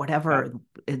or the yeah. whatever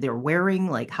they're wearing.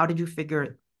 Like, how did you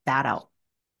figure that out?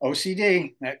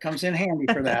 OCD, that comes in handy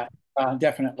for that.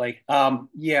 Definitely.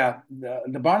 Yeah,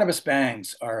 the Barnabas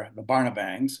bangs, are the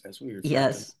Barnabangs, as we refer to them,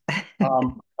 Yes.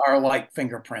 are like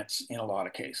fingerprints in a lot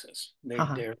of cases.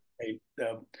 Haha.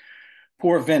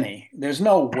 Poor Vinny. There's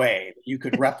no way that you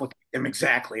could replicate them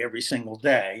exactly every single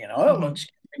day. Oh, Mhm.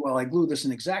 excuse me, well, I glue this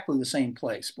in exactly the same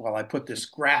place while I put this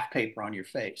graph paper on your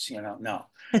face. No,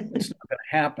 it's not going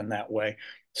to happen that way.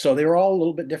 So they were all a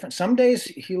little bit different. Some days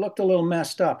he looked a little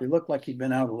messed up. He looked like he'd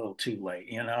been out a little too late,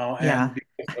 and Yeah.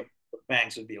 because the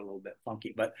bangs would be a little bit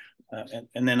funky. But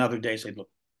and then other days they'd look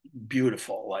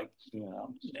beautiful,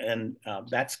 and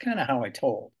that's kind of how I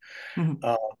told Mhm.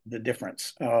 uh, the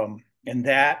difference. In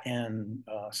that, and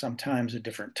sometimes a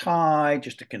different tie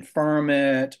just to confirm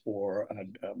it, or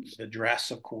the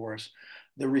dress, of course.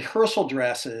 The rehearsal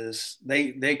dresses,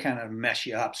 they kind of mess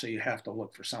you up, so you have to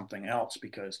look for something else,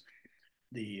 because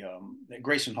the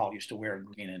Grayson Hall used to wear a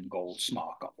green and gold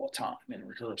smock all the time in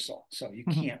rehearsal, so you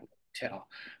Mhm. can't really tell.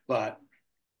 But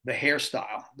the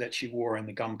hairstyle that she wore in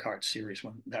the Gum Card series,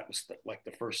 when that was like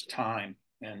the first time,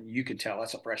 and you could tell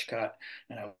that's a fresh cut.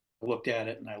 And I looked at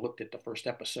it, and I looked at the first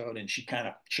episode, and she kind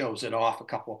of shows it off a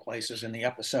couple of places in the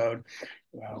episode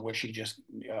where she just,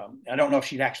 I don't know if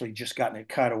she'd actually just gotten it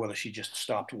cut or whether she just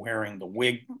stopped wearing the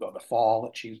wig or the fall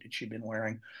that she'd been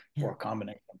wearing, or Yeah. a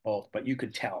combination of both. But you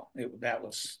could tell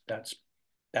that's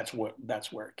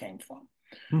where it came from.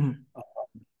 Mhm.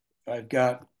 I've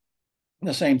got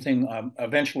the same thing.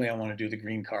 Eventually, I want to do the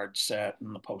green card set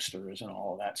and the posters and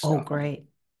all of that Oh, stuff. I'm great.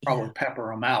 probably Yeah.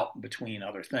 pepper them out between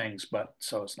other things, but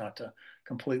so it's not to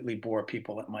completely bore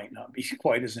people that might not be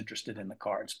quite as interested in the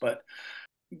cards. But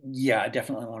yeah, I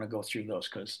definitely want to go through those,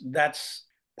 because that's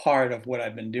part of what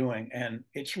I've been doing. And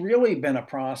it's really been a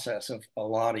process of a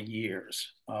lot of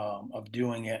years of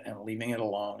doing it and leaving it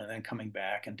alone, and then coming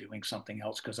back and doing something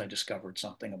else because I discovered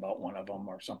something about one of them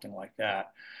or something like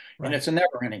that. And Right. it's a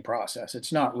never ending process.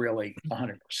 It's not really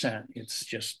 100%. It's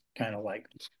just kind of like,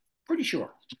 pretty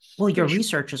sure, Well, your pretty sure.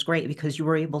 research is great because you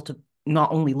were able to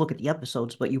not only look at the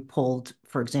episodes, but you pulled,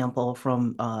 for example,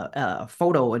 from a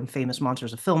photo in Famous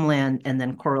Monsters of Filmland, and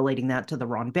then correlating that to the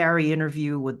Ron Barry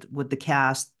interview with the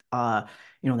cast. That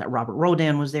Robert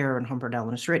Rodan was there and Humbert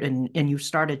Allen Strait, and you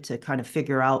started to kind of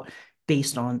figure out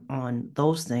based on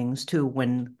those things too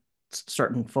when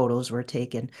certain photos were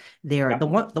taken. There, Yeah. the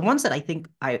ones that I think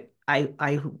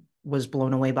I was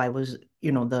blown away by was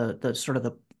the sort of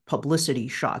the publicity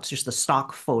shots, just the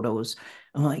stock photos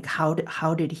I'm like, how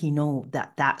did he know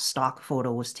that that stock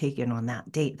photo was taken on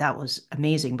that date? That was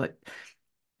amazing. But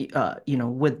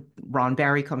with Ron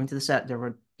Barry coming to the set, there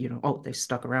were, they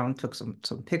stuck around, took some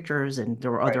pictures, and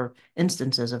there were Right. other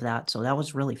instances of that. So that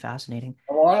was really fascinating.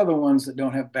 A lot of the ones that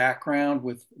don't have background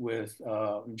with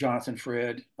Jonathan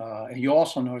Frid, and you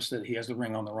also notice that he has the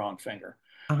ring on the wrong finger.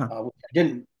 Uh-huh.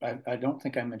 Which I don't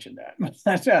think I mentioned that.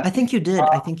 I think you did.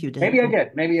 I think you did. Maybe I did.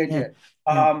 Maybe I Yeah. did.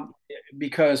 Yeah.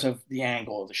 Because of the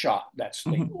angle of the shot. That's the,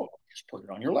 Hmm. well, just put it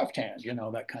on your left hand,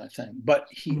 that kind of thing. But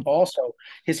Hmm.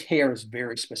 his hair is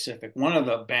very specific. One of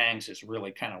the bangs is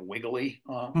really kind of wiggly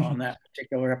on Hmm. that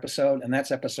particular episode, and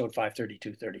that's episode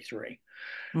 532-33.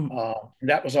 Hmm.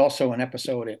 That was also an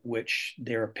episode at which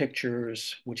there are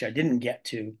pictures, which I didn't get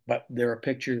to, but there are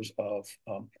pictures of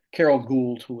Carol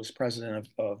Gould, who was president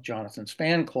of Jonathan's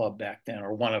fan club back then,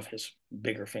 or one of his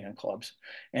bigger fan clubs.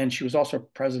 And she was also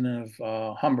president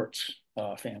of Humbert's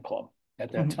fan club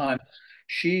at that Hmm. time.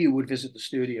 She would visit the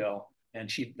studio, and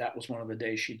that was one of the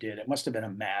days she did. It must have been a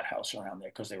madhouse around there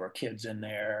because there were kids in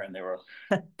there and there were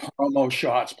promo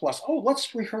shots plus, oh,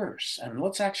 let's rehearse and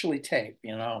let's actually tape,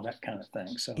 that kind of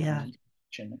thing. So Yeah.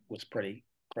 it was pretty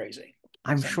crazy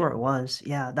I'm someday. sure it was.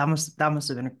 Yeah, that must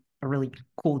have been a really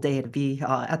cool day to be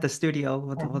at the studio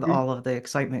with Mhm. all of the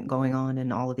excitement going on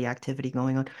and all of the activity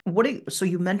going on. So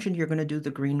you mentioned you're going to do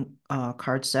the green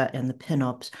card set and the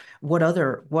pinups.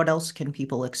 What else can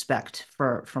people expect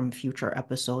from future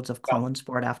episodes of Well,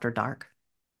 Collinsport After Dark?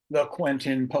 the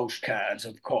Quentin postcards,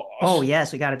 of Oh course.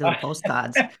 yes, we got to do the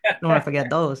postcards. Don't want to forget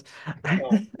those.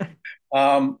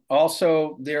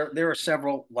 Also, there are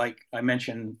several, like I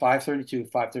mentioned, 532,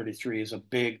 533 is a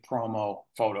big promo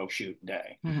photo shoot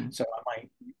day. Mhm. So I might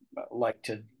like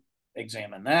to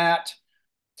examine that.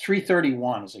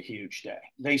 331 is a huge day.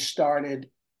 They started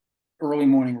early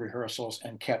morning rehearsals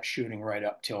and kept shooting right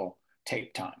up till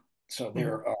tape time. So Mhm.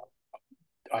 there are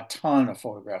a ton of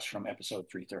photographs from episode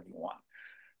 331.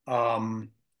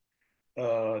 Um,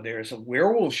 there's a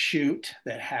werewolf shoot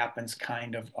that happens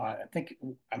kind of. I'm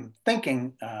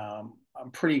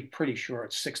pretty sure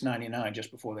it's 699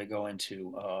 just before they go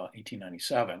into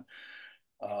 1897,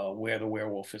 where the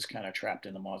werewolf is kind of trapped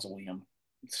in the mausoleum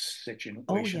Oh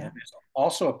situation. yeah. And there's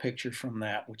also a picture from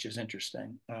that, which is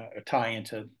interesting, a tie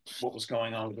into what was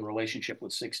going on with the relationship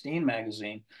with 16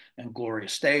 magazine and Gloria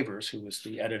Stavers, who was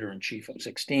the editor in chief of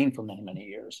 16 for many, many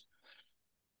years.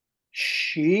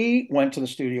 She went to the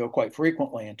studio quite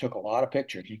frequently and took a lot of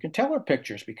pictures. You can tell her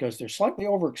pictures because they're slightly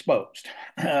overexposed.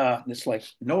 It's like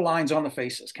no lines on the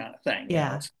faces kind of thing.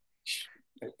 Yeah.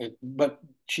 But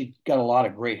she got a lot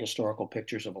of great historical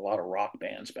pictures of a lot of rock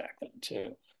bands back then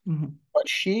too. Mhm. But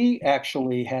she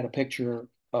actually had a picture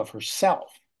of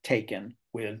herself taken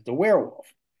with the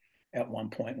werewolf at one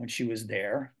point when she was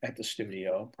there at the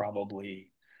studio, probably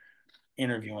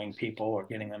interviewing people or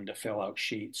getting them to fill out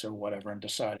sheets or whatever, and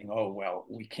deciding, oh well,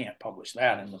 we can't publish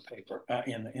that in the paper,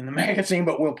 in the magazine,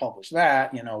 but we'll publish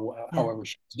that. Yeah. However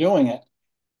she's doing it.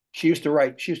 She used to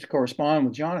write. She used to correspond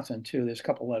with Jonathan too. There's a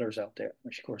couple letters out there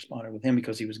where she corresponded with him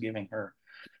because he was giving her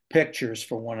pictures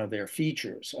for one of their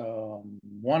features.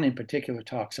 One in particular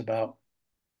talks about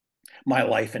My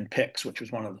Life in Pics, which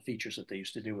was one of the features that they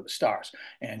used to do with the stars.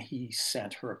 And he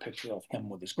sent her a picture of him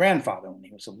with his grandfather when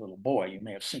he was a little boy. You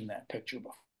may have seen that picture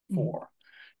Mhm. before.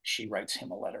 She writes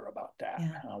him a letter about that.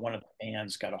 Yeah. One of the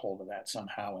fans got a hold of that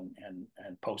somehow and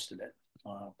posted it,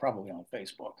 probably on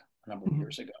Facebook a number of Mhm.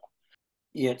 years ago.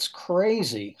 It's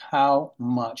crazy how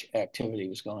much activity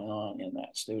was going on in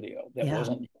that studio that Yeah.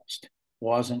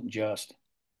 wasn't just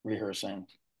rehearsing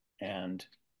and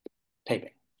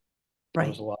taping. There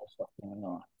was Right. a lot of stuff going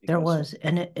on There because of was,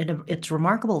 and it's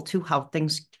remarkable too how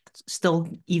things still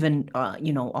even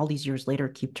all these years later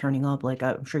keep turning up. Like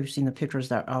I'm sure you've seen the pictures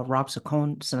that Rob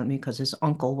Saccone sent me because his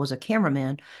uncle was a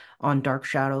cameraman on Dark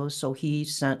Shadows, so he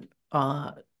sent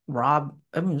Rob.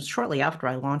 I mean, it was shortly after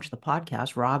I launched the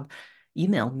podcast, Rob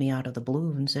emailed me out of the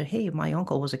blue and said, "Hey, my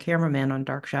uncle was a cameraman on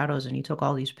Dark Shadows, and he took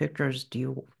all these pictures. Do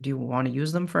you want to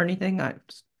use them for anything?"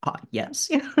 Yes,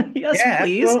 yes, yeah,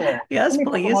 please, absolutely. yes, Let me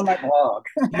put them please. on my blog.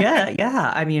 Yeah,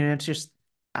 yeah. I mean, it's just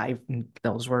I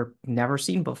those were never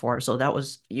seen before. So that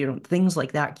was, things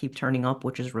like that keep turning up,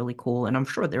 which is really cool. And I'm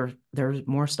sure there's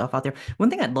more stuff out there. One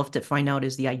thing I'd love to find out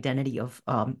is the identity of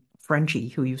Frenchie,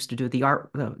 who used to do the art,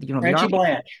 the Frenchie art.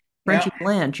 Blanche. Yeah, Frenchie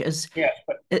Blanche yes,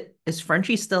 but is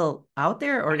Frenchie still out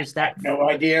there, or is I have that? no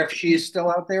idea if she's still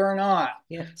out there or not.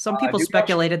 Yeah, some I people do know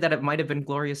speculated that it might have been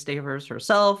Gloria Stavers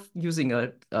herself using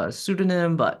a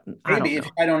pseudonym, but I don't maybe if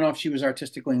know. I don't know if she was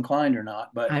artistically inclined or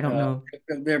not, but I don't know.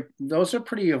 those are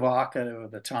pretty evocative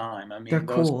of the time. I They're mean,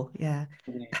 those cool. Yeah.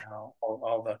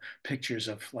 all the pictures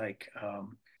of like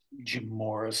Jim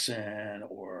Morrison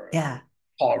or Yeah.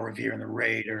 Paul Revere and the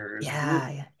Raiders, with Yeah.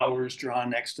 Yeah. flowers drawn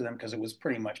next to them because it was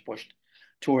pretty much pushed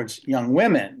towards young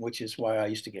women, which is why I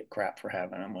used to get crap for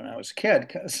having them when I was a kid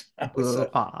because Boo.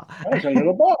 Aw. I was a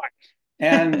little boy,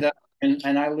 and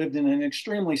and I lived in an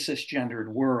extremely cisgendered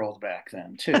world back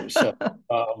then too. So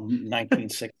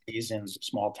 1960s in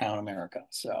small town America.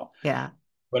 So, Yeah.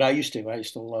 but I used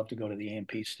to love to go to the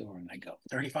A&P store and I go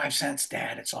 35 cents,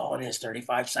 Dad. It's all it is,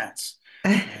 35 cents,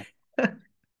 and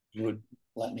you would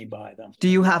let me buy them. And Do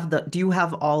you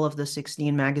have all of the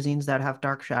 16 magazines that have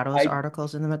Dark Shadows I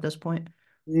articles in them at this point?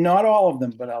 not all of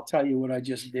them, but I'll tell you what I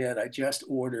just did. I just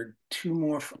ordered two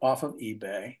more off of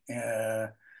eBay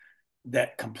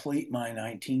that complete my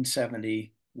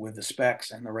 1970 with the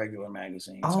specs and the regular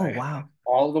magazines. Oh, I have wow.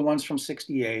 all of the ones from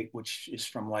 68, which is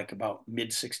from like about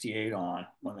mid 68 on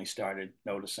when they started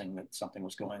noticing that something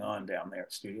was going on down there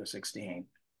at Studio 16.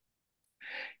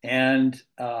 And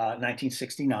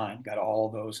 1969, got all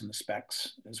of those in the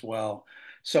specs as well.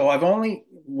 So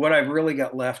what I've really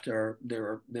got left are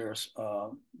there's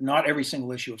not every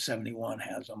single issue of 71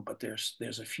 has them, but there's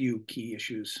a few key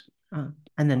issues Uh,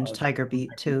 and then of Tiger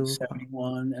Beat too.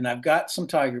 1971, and I've got some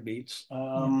Tiger Beats.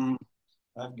 Yeah.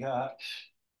 I've got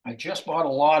I just bought a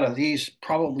lot of these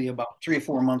probably about 3 or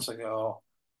 4 months ago,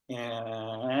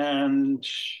 and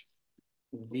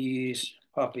these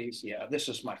puppies. Yeah, this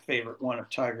is my favorite one of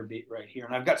Tiger Beat right here.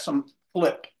 And I've got some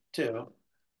Flip too.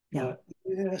 Yeah. But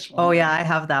this Oh one, yeah, I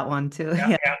have that one too. yeah,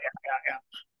 Yeah. yeah, yeah,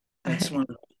 yeah. It's one of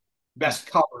the Yeah. best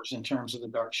covers in terms of the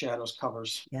Dark Shadows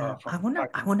covers Yeah. from Tiger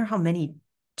I Beat. wonder how many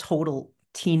total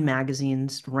teen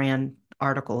magazines ran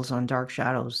articles on Dark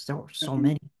Shadows. There were so An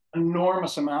many.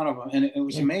 enormous amount of them. And it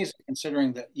was Yeah. amazing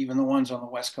considering that even the ones on the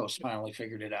West Coast finally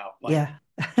figured it out, like Yeah.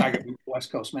 Tiger Beat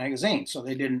West Coast magazine. So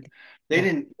they Yeah.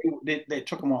 didn't, they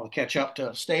took them all to catch up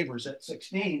to Stavers at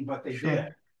 16, but they did.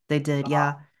 Sure. They did. Uh,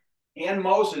 Yeah. Ann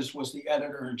Moses was the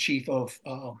editor in chief of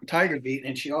Tiger Beat,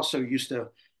 and she also used to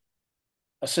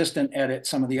assistant edit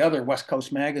some of the other West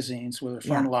Coast magazines with her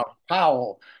friend Yeah. Laura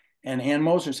Powell. And Ann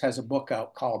Moses has a book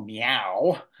out called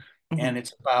Meow, and Mhm.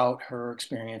 it's about her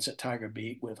experience at Tiger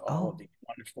Beat with all of Oh. the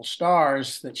wonderful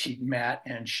stars that she'd met,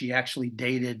 and she actually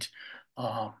dated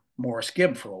Morris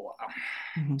Gibb for a while.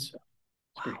 Mhm. So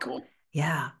it's pretty Wow. cool.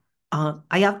 Yeah.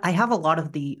 I have a lot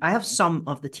of the I have some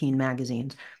of the teen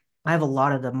magazines. I have a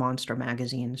lot of the monster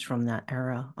magazines from that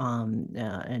era,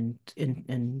 and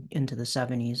into the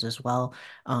 70s as well.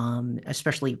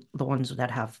 Especially the ones that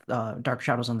have Dark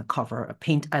Shadows on the cover.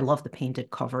 Paint. I love the painted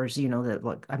covers. You know that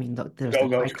like I mean there's the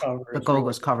Go-Go's icon. cover The is really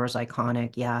Go-Go's cool. cover is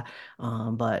iconic, yeah.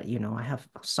 But you know, I have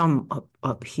some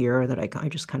up here that I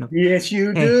just kind of Yes,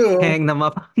 you do. hang them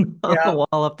up on the Yeah.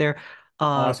 wall up there.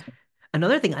 Uh, Awesome.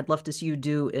 Another thing I'd love to see you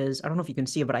do is I don't know if you can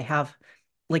see it, but I have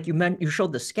like you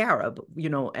showed the scarab, you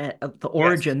know, the Yes.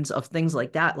 origins of things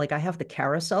like that. Like I have the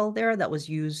carousel there that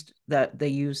they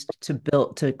used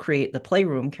to create the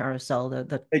playroom carousel.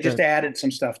 They just The added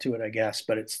some stuff to it, I guess,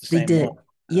 but it's the they same one. did.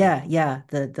 Yeah, yeah.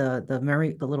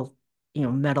 The little, you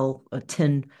know, metal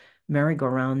tin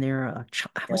merry-go-round there.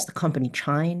 Yeah. What's the company?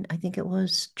 Chine, I think it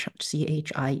was Chien,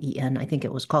 I think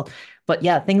it was called. But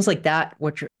yeah, things like that,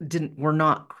 which didn't were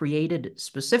not created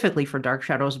specifically for Dark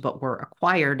Shadows, but were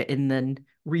acquired and then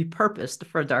repurposed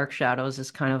for Dark Shadows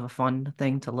is kind of a fun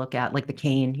thing to look at. Like the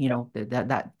cane, you Yeah. know,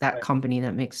 that Right. company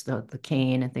that makes the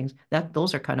cane and things.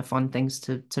 Those are kind of fun things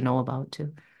to know about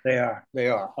too. They are. They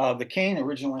are. The cane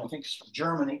originally, I think, is from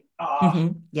Germany.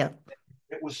 Yeah.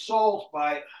 It was sold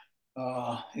by.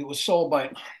 It was sold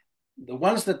by the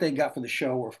ones that they got for the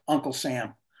show were Uncle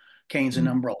Sam canes and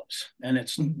Mhm. umbrellas, and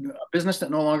it's a Mhm. business that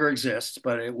no longer exists,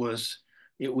 but it was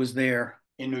there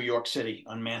in New York City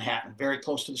on Manhattan, very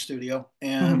close to the studio, Mhm.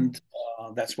 and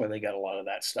that's where they got a lot of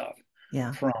that stuff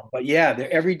Yeah. from. But yeah,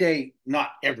 they're everyday,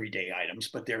 not everyday items,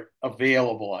 but they're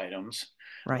available items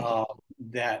Right. uh,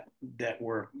 that that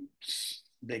were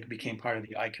they became part of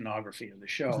the iconography of the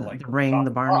show, like The ring,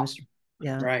 the Barnabas,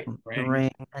 yeah, right, the ring.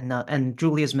 ring, and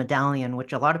Julia's medallion,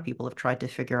 which a lot of people have tried to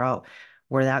figure out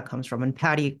where that comes from. And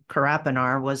Patty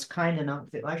Karapinar was kind enough.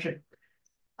 I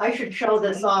should show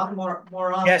this off more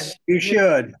often. Yes, you Yeah.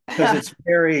 should, because it's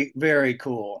very, very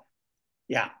cool.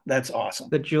 Yeah, that's awesome.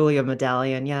 The Julia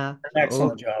medallion, yeah. An Oh,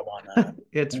 excellent job on that.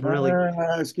 it's really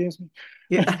Excuse me.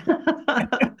 yeah.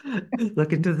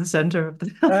 Look into the center of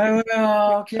I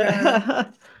will, okay.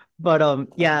 the but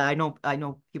yeah, I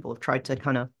know people have tried to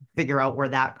kind of figure out where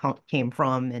that came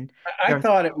from and I there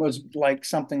thought it was like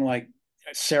something like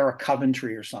Sarah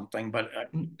Coventry or something, but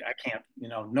I can't,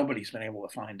 nobody's been able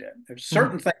to find it. There's Mhm.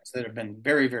 certain things that have been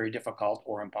very, very difficult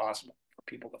or impossible for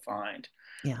people to find,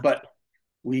 Yeah. but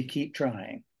we keep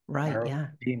trying. Right. Our Yeah.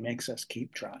 OCD makes us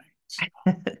keep trying. So,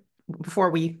 Before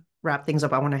we wrap things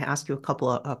up, I want to ask you a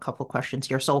couple questions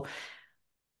here. So,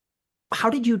 how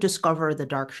did you discover the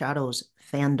Dark Shadows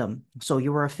fandom? So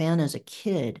you were a fan as a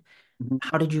kid. mhm.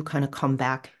 How did you kind of come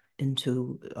back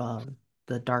into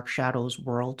the Dark Shadows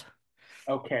world?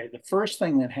 Okay, the first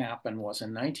thing that happened was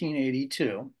in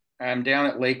 1982. I'm down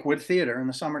at Lakewood Theater in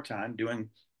the summertime doing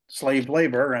slave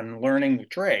labor and learning the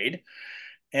trade.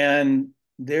 And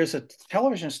there's a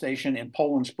television station in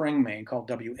Poland Spring, Maine called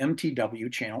WMTW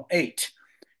Channel 8.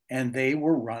 And they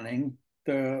were running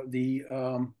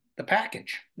the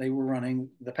package. They were running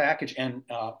the package, and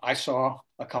I saw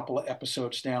a couple of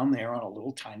episodes down there on a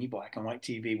little tiny black and white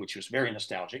TV, which was very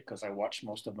nostalgic because I watched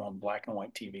most of them on black and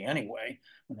white TV anyway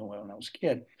when I was a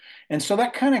kid, and so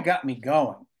that kind of got me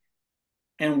going.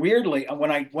 And weirdly,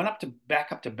 when I went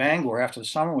back up to Bangor after the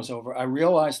summer was over, I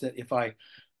realized that if I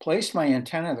placed my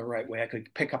antenna the right way, I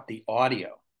could pick up the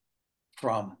audio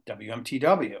from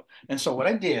WMTW. And so what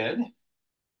I did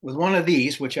with one of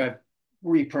these, which I've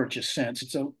repurchased since.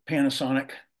 It's a Panasonic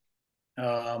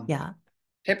um, Yeah.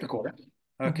 tape recorder,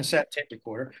 a Mhm. cassette tape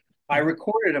recorder. I Yeah.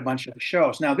 recorded a bunch of the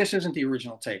shows. Now, this isn't the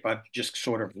original tape. I've just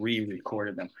sort of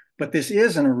re-recorded them, but this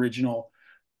is an original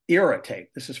era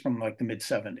tape. This is from like the mid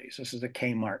 70s. This is a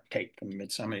Kmart tape from the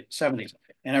mid 70s.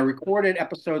 And I recorded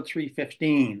episode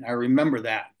 315. I remember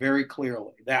that very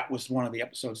clearly. That was one of the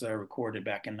episodes that I recorded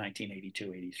back in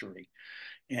 1982, 83.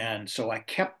 And so I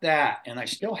kept that, and I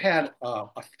still had a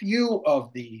few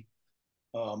of the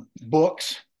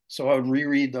books, so I would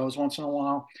reread those once in a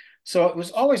while. So it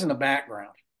was always in the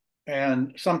background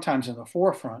and sometimes in the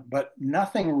forefront, but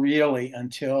nothing really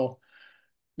until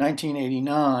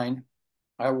 1989.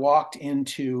 I walked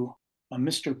into a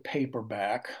Mr.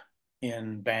 Paperback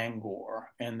in Bangor,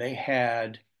 and they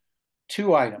had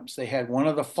two items. They had one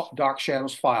of the Dark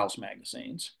Shadows Files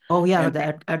magazines, Oh yeah, and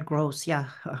the Ed Gross. Yeah.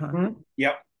 Uh-huh.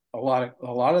 yep, a lot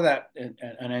of that, and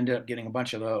ended up getting a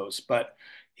bunch of those. But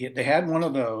they had one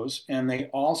of those, and they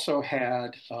also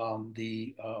had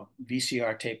the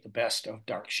VCR tape, "The Best of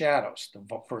Dark Shadows,"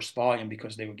 the first volume,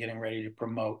 because they were getting ready to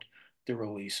promote the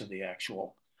release of the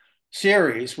actual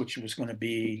series, which was going to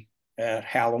be at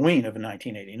Halloween of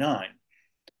 1989.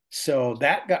 So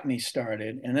that got me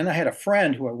started, and then I had a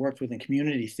friend who I worked with in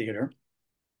community theater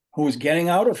who was getting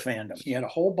out of fandom. He had a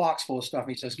whole box full of stuff.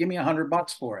 He says, "Give me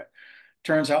 $100 for it."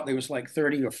 Turns out there was like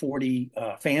 30 or 40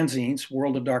 fanzines,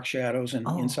 World of Dark Shadows and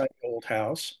Oh, Inside the Old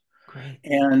House. great.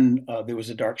 And there was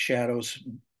a Dark Shadows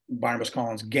Barnabas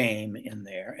Collins game in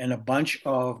there, and a bunch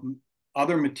of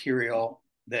other material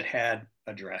that had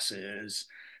addresses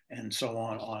and so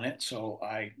on it. So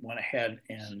I went ahead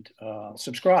and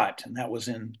subscribed, and that was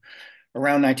in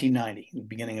around 1990, the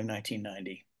beginning of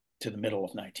 1990 to the middle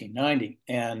of 1990.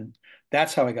 And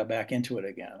that's how I got back into it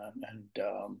again.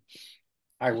 And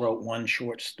I wrote one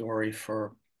short story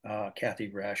for Kathy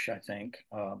Resch, I think,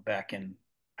 back in,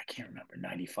 I can't remember,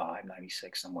 95,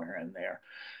 96, somewhere in there.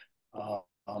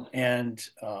 And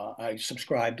I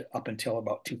subscribed up until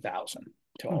about 2000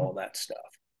 to all Mhm. of that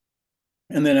stuff.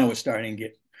 And then I was starting to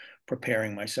get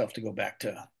preparing myself to go back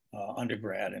to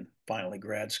undergrad and finally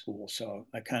grad school. So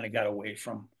I kind of got away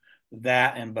from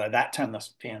that. And by that time, the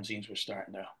fanzines were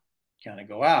starting to kind of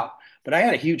go out. But I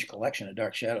had a huge collection of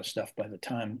Dark Shadow stuff by the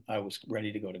time I was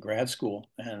ready to go to grad school.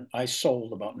 And I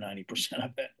sold about 90%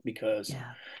 of it because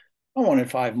Yeah. I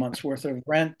wanted 5 months worth of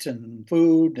rent and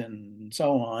food and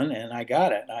so on. And I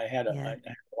got it. I Yeah. had a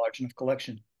large enough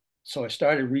collection. So I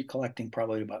started recollecting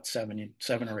probably about 7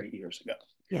 or 8 years ago.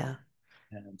 Yeah.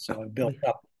 And so I built We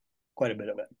up quite a bit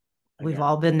of it we've again.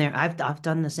 all been there. I've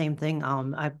done the same thing.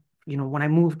 When I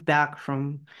moved back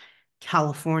from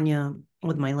California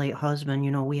with my late husband,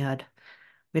 we had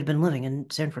been living in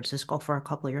San Francisco for a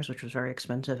couple of years, which was very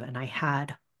expensive, and I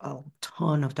had a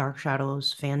ton of Dark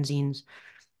Shadows fanzines.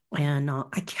 And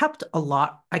I kept a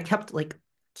lot. I kept like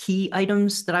key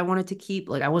items that I wanted to keep.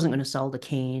 Like I wasn't going to sell the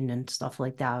cane and stuff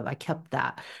like that. I kept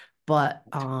that. But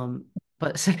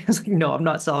so I was like, no, I'm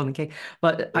not selling the cane.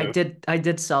 But I Yeah.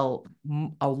 did sell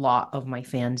a lot of my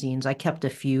fanzines. I kept a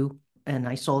few and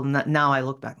I sold them. That now I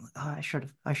look back, I'm like, oh,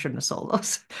 I shouldn't have sold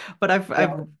those. But I've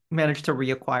Well, managed to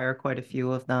reacquire quite a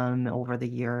few of them over the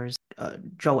years.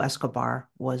 Joe Escobar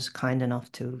was kind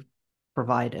enough to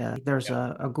provide there's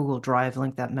yeah. a Google Drive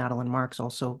link that Madeline Marks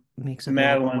also makes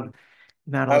available. Madeline, I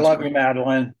Madeline's love you, great.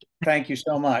 Madeline. Thank you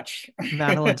so much.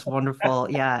 Madeline's wonderful.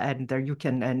 Yeah, and there you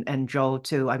can and Joe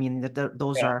too. I mean,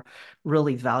 those Yeah. are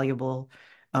really valuable.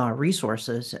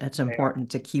 resources. It's They are. important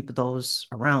to keep those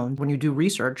around. When you do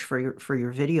research for your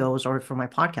videos or for my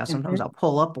podcast, sometimes Mhm. I'll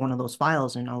pull up one of those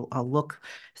files and I'll look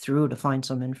through to find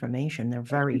some information. They're There's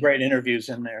some very, great interviews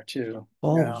in there too.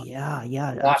 oh Yeah, yeah,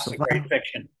 yeah, lots of absolutely. great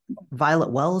fiction.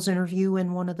 Violet Wells interview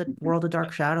in one of the Mhm. World of Dark I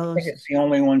think Shadows. it's the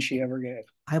only one she ever gave.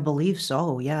 I believe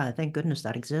so. Yeah, thank goodness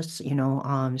that exists, you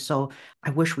know. So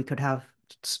I wish we could have,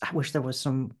 I wish there was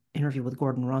some interview with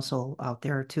Gordon Russell out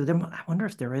there too. I wonder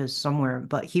if there is somewhere,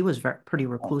 but he was pretty Oh,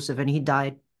 reclusive and he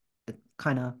died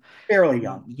kind of fairly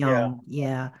young. Yeah, young.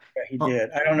 Yeah. yeah, he Oh,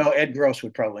 did. I don't know. Ed Gross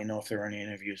would probably know if there are any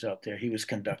interviews out there. He was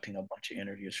conducting a bunch of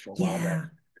interviews for a while back.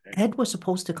 yeah. Ed was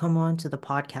supposed to come on to the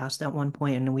podcast at one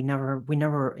point, and we never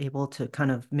were able to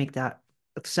kind of make that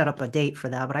set up a date for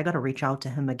that. But I got to reach out to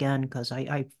him again because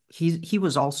he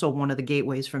was also one of the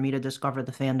gateways for me to discover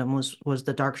the fandom was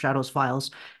the Dark Shadows Files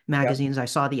Yep. magazines. I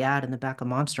saw the ad in the back of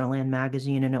Monsterland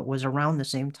magazine, and it was around the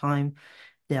same time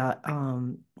that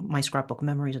my Scrapbook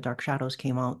Memories of Dark Shadows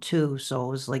came out too. So it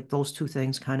was like those two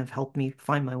things kind of helped me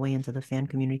find my way into the fan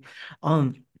community.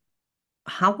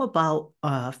 How about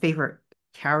favorite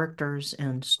characters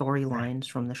and storylines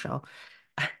from the show?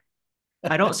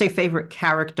 I don't say favorite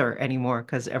character anymore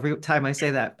because every time I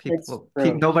say that, It's people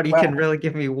true. nobody Well, can really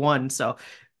give me one. So as a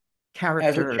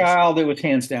characters. child, it was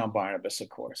hands down Barnabas, of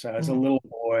course. I was a Mhm, little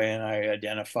boy and I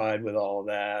identified with all of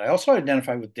that. I also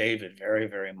identified with David very,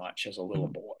 very much as a little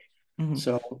mhm, boy. mhm.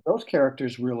 So those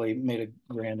characters really made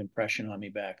a grand impression on me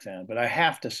back then. But I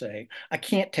have to say, I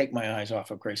can't take my eyes off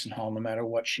of Grayson Hall no matter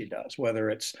what she does, whether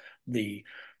it's the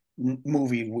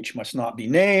movie which must not be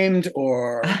named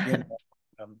or,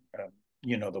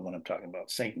 you know the one I'm talking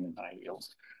about, Satan and High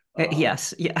Heels. Um,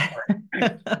 Yes, yeah.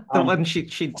 The um, one she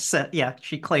said, yeah,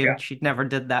 she yeah. claimed she never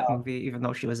did that Um, movie, even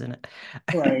though she was in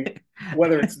right. it.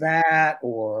 Whether it's that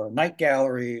or Night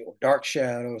Gallery or Dark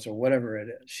Shadows or whatever it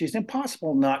is, she's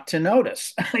impossible not to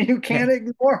notice. You can't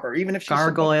ignore her, even if she's supposed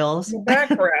to be Gargoyles, in the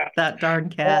background. that darn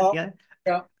cat. Uh, Yeah.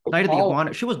 yeah, Night of the all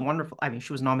Iguana. She was wonderful. I mean,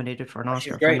 she was nominated for an she's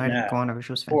Oscar for great in Night of the that, Iguana, but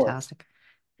she was of course. fantastic.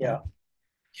 Yeah.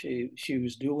 Yeah, she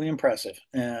was duly impressive,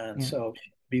 and Yeah. so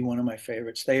she'd be one of my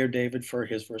favorites. Thayer David for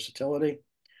his versatility,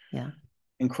 Yeah.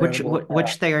 incredible.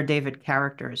 Which Thayer David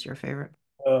character is your favorite?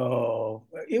 Oh,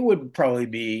 it would probably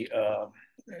be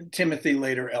Timothy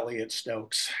later Elliot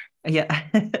Stokes. Yeah.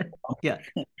 Yeah.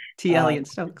 T. Um, Elliott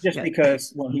Stokes. just Yeah.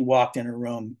 because when he walked in a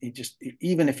room, he just,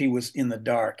 even if he was in the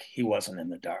dark, he wasn't in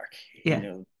the dark. He Yeah.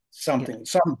 knew Yeah.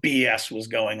 some BS was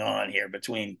going on here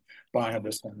between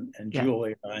Barnabas and Yeah.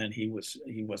 Julia, and he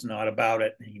was not about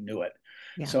it, and he knew it.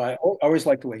 Yeah. So I always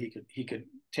liked the way he could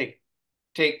take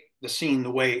the scene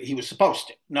the way he was supposed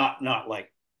to, not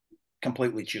like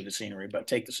completely chew the scenery, but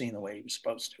take the scene the way he was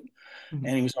supposed to. Mhm.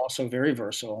 And he was also very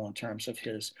versatile in terms of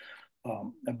his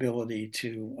ability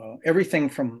to everything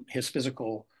from his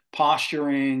physical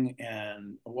posturing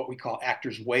and what we call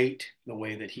actor's weight, the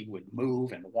way that he would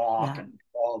move and walk Yeah. and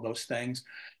all of those things,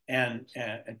 and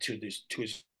to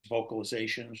his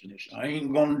vocalizations and his I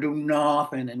ain't gonna do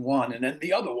nothing in one, and then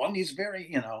the other one he's very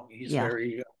he's Yeah.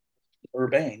 very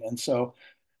urbane, and so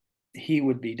he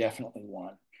would be definitely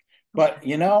one. Okay. But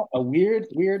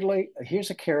weirdly, here's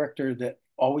a character that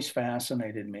always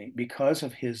fascinated me because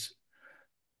of his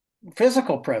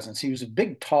physical presence. He was a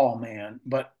big, tall man,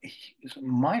 but he was a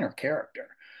minor character.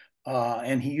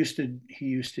 And he used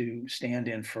to stand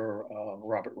in for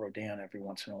Robert Rodin every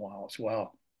once in a while as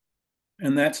well.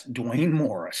 And that's Dwayne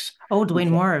Morris, Oh, who Dwayne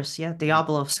played Morris. Yeah.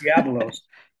 Diablos. Diabolos,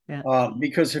 Yeah.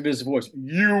 because of his voice.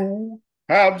 You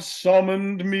have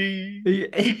summoned me.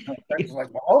 I was like,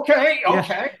 okay, Yeah.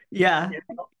 okay. Yeah.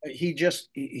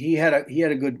 He had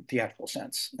a good theatrical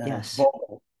sense, and his Yes.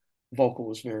 vocal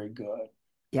was very good.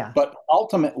 Yeah. But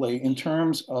ultimately, in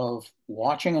terms of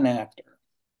watching an actor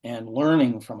and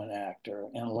learning from an actor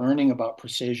and learning about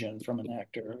precision from an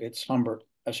actor, it's Humbert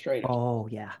Estrada. Oh,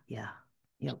 yeah. Yeah.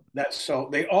 Yep. That's so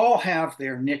they all have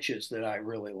their niches that I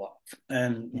really love.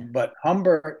 Yeah. But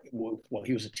Humbert, well,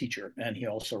 he was a teacher and he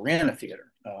also ran a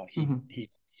theater. Hmm. He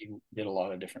did a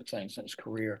lot of different things in his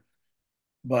career,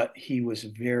 but he was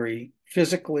very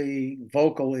physically,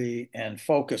 vocally, and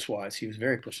focus wise, he was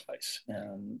very precise.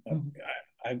 And Hmm.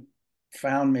 I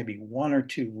found maybe one or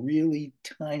two really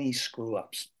tiny screw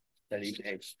ups that he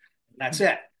made. That's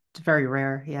it. It's very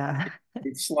rare. Yeah.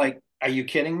 It's like, are you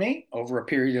kidding me? Over a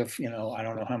period of, I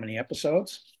don't know how many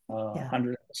episodes, Yeah.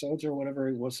 100 episodes or whatever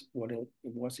it was, what it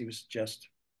was. He was just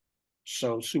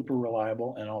so super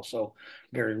reliable and also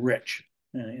very rich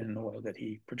in the way that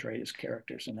he portrayed his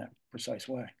characters in that precise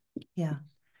way. Yeah.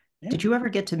 Yeah. Did you ever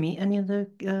get to meet any of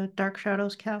the Dark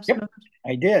Shadows cast Yep, members?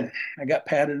 I did. I got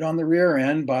patted on the rear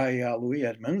end by Louis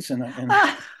Edmonds Yeah,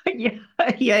 yeah,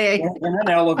 yeah. in an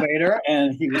elevator,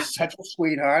 and he was such a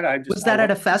sweetheart. Was I that at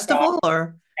love a the job. festival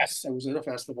or? Yes, it was at a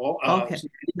festival. It Okay. was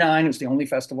 '99. It was the only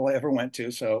festival I ever went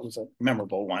to, so it was a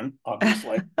memorable one,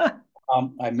 obviously.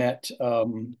 I met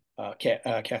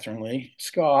Catherine Lee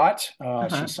Scott. She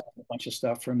Uh-huh. signed a bunch of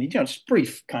stuff for me, just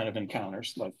brief kind of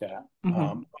encounters like that.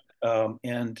 Hmm.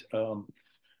 And the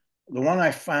one I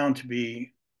found to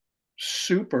be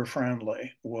super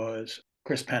friendly was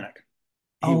Chris Pennick.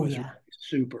 He Oh was really yeah,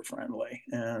 super friendly,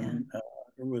 yeah, and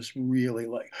it was really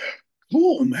like,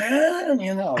 cool, man.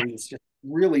 He was just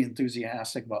really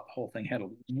enthusiastic about the whole thing. Had a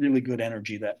really good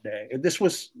energy that day. This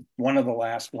was one of the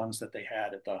last ones that they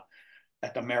had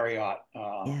at the Marriott,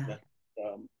 yeah,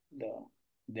 the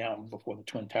down before the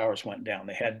Twin Towers went down.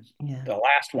 They had yeah, the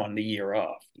last one the year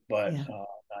of, but yeah,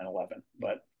 9/11.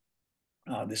 But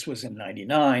this was in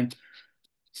 '99.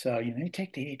 So, you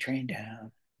take the A train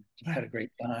down. I yeah, had a great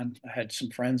time. I had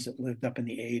some friends that lived up in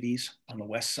the '80s on the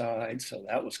West Side. So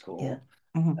that was yeah. cool.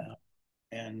 Hmm. Uh,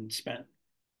 and spent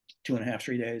 2.5,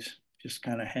 3 days just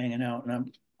kind of hanging out. And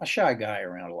I'm a shy guy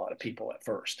around a lot of people at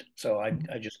first. So I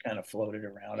just kind of floated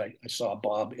around. I saw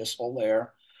Bob Issel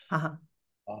there. Uh-huh.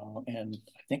 And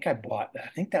I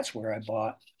think that's where I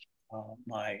bought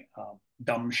my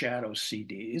Dumb Shadows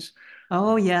CDs.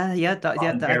 Oh Um, yeah, yeah, yeah. I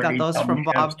got Gary those Dumb from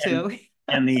Shadows Bob too.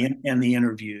 and the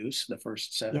interviews, the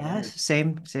first set of Yes, interviews.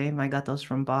 same, same. I got those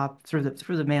from Bob through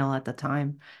the mail at the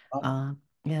time. Uh, Uh,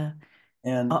 yeah.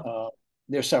 and Oh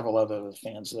there's several other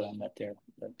fans that I met there.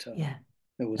 But yeah,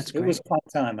 that's it was great. a fun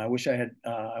time. I wish I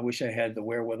had the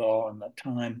wherewithal and the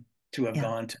time to have Yeah.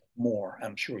 gone to more.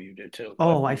 I'm sure you did too.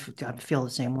 Oh, I feel the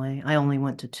same way. I only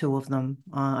went to two of them.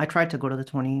 I tried to go to the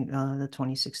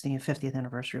 2016 50th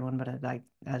anniversary one, but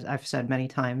as I've said many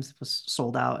tiles, it was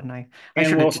sold out, and I Ann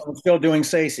should have. Wilson was still doing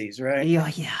Stacey's, right? Yeah,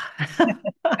 yeah.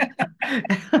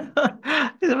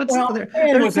 Well, Ann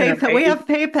There's was in her PayPal. We 80s. have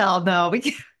PayPal now. We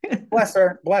can. Bless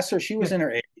her. Bless her. She was Yeah. in her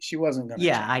 80s. She wasn't going to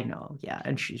Yeah, change. I know. Yeah,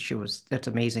 and she was. It's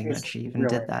amazing She that was she even did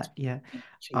brilliant. that. Yeah.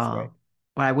 She was Uh, great.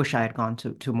 but I wish I had gone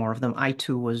to more of them. I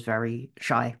too was very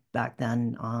shy back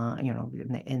then.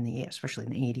 In the especially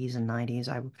in the 80s and 90s,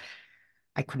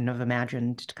 I couldn't have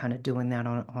imagined kind of doing that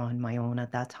on my own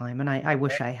at that time. And I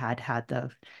wish I had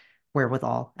the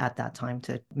wherewithal at that time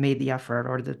to made the effort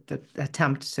or the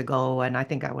attempt to go. And I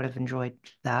think I would have enjoyed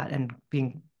that and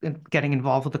getting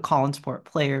involved with the Collinsport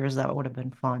players. That would have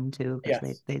been fun too, because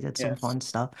Yes. they did some Yes. fun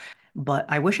stuff. But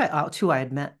I wish I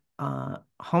had met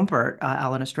Humpert,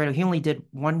 Alan Estrado. He only did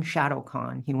one Shadow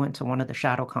Con. He went to one of the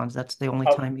Shadow Cons. That's the only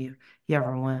Out, time he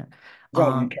ever went. it was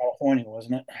out in Um, California,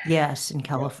 wasn't it? Yes, in Yeah.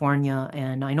 California.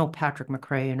 And I know Patrick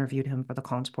McRae interviewed him for the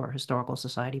Collinsport Historical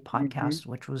Society Hmm. podcast,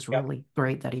 which was Yep. really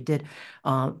great that he did.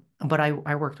 But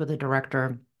I worked with a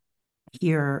director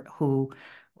here who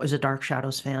was a Dark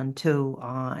Shadows fan too,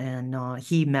 and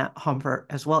he met Humbert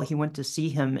as well. He went to see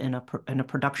him in a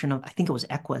production of, I think it was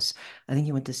Equus. I think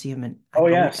he went to see him in Oh,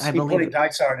 yes. I He believe played it.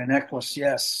 Dysart in Equus.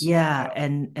 Yes. Yeah,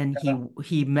 and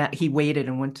he waited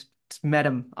and met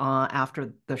him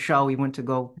after the show. He went to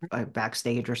go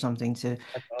backstage or something That's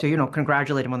to awesome.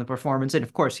 congratulate him on the performance. And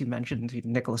of course, he mentioned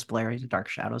Nicholas Blair. He's a Dark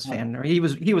Shadows Oh, fan. He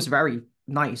was very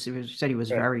nice. He said he was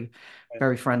good. Good.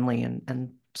 very friendly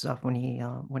and stuff when he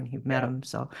met Yeah. him.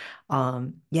 So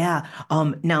yeah.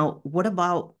 Now what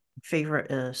about favorite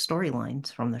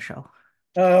storylines from the show?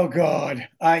 Oh God.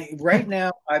 I right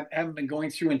now I haven't been going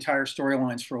through entire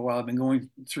storylines for a while. I've been going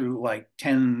through like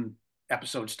 10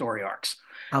 episode story arcs.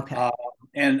 Okay. Uh,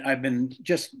 and I've been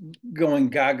just going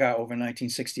gaga over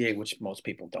 1968, which most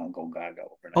people don't go gaga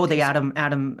over Oh, the 1960.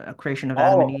 Adam creation of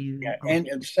Adam All and of it. Eve. Yeah. Oh,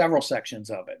 And several sections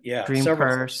of it. Yeah. Dream Several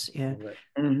sections Curse. Yeah. of it.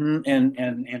 Hmm. Yeah.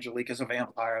 And Angelica's a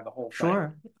vampire, the whole thing.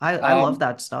 Sure. I love Um,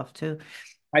 that stuff too.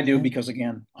 I do Yeah. because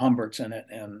again, Humbert's in it,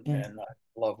 Yeah. and I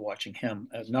love watching him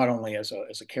as not only as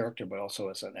a character, but also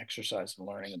as an exercise in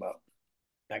learning about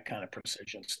that kind of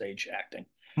precision stage acting.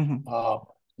 Hmm. Uh,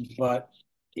 but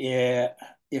yeah,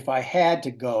 if I had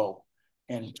to go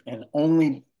and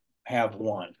only have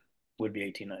one, would be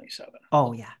 1897.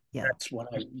 Oh yeah. Yeah. That's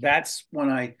when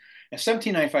I and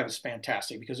 1795 is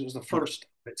fantastic because it was the Yeah. first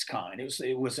of its kind.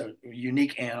 It was a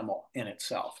unique animal in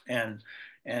itself and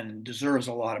deserves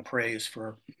a lot of praise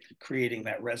for creating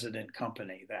that resident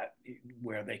company that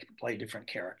where they can play different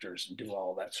characters and do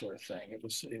all that sort of thing. It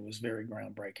was very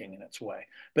groundbreaking in its way.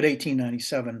 But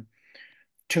 1897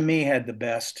 to me had the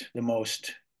best, the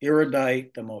most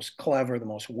erudite, the most clever, the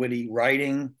most witty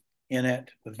writing in it,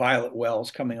 with Violet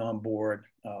Wells coming on board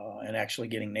and actually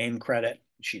getting name credit.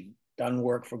 She'd done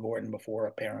work for Gordon before,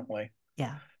 apparently.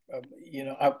 Yeah.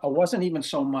 I wasn't even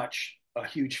so much a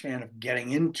huge fan of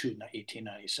getting into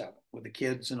 1897 with the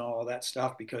kids and all of that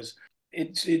stuff because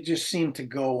it just seemed to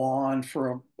go on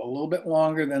for a little bit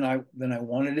longer than I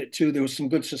wanted it to. There was some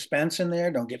good suspense in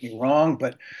there, don't get me wrong,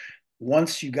 but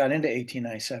once you got into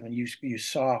 1897, you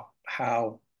saw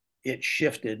how it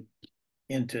shifted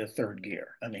into third gear.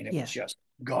 I mean, it was Yeah. just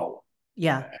go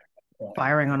Yeah. at that point.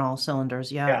 Firing on all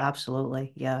cylinders. Yeah, Yeah,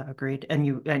 absolutely. Yeah, agreed. I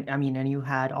mean, and you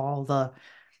had all the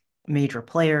major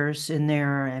players in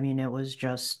there. I mean, it was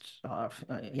just,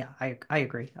 yeah, I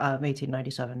agree.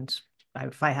 1897.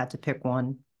 If I had to pick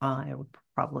one, it would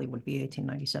probably would be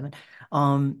 1897.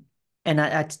 Um, and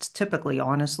that's typically,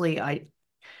 honestly, I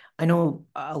know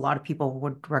a lot of people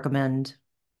would recommend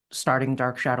starting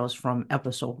Dark Shadows from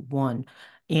episode one.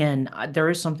 And there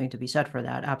is something to be said for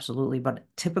that, absolutely. But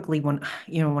typically, when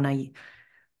I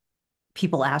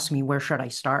people ask me where should I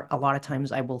start, a lot of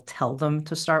times I will tell them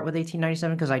to start with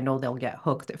 1897 because I know they'll get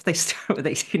hooked if they start with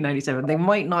 1897. They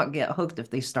might not get hooked if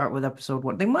they start with episode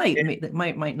one. They might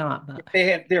not, but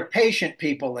they're patient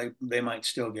people. They might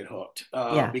still get hooked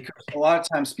yeah, because a lot of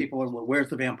times people are, well, where's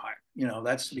the vampire?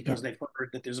 That's yeah, because they've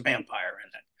heard that there's a vampire in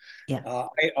it. yeah.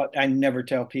 I never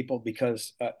tell people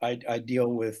because I deal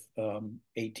with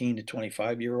 18 to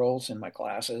 25-year-olds in my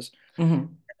classes. Hmm.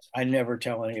 I never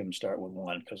tell any of them start with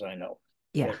one because I know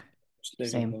Yeah, that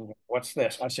same. what's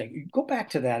this? I say go back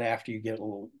to that after you get a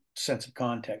little sense of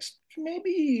context.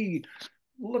 Maybe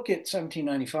look at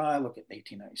 1795, look at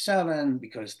 1897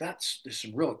 because there's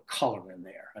some real color in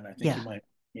there, and I think you Yeah, might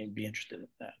be interested in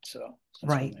that. So that's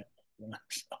what right. I'm.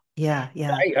 So, Yeah,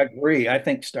 yeah. I agree. I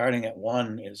think starting at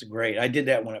one is great. I did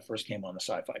that when it first came on the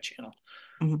Sci-Fi Channel.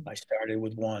 Mhm. I started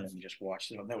with one and just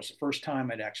watched it. And that was the first time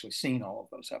I'd actually seen all of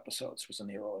those episodes. Was in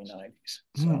the early '90s.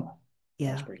 So Mhm. that was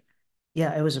Yeah, pretty.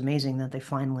 yeah. It was amazing that they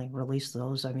finally released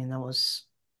those. I mean, that was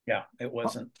Yeah, it well,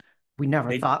 wasn't. we never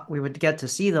They thought we would get to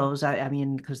see those. I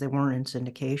mean, because they weren't in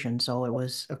syndication, so it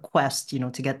was a quest,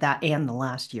 to get that and the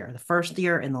last year, the first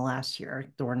year and the last year,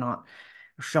 they were not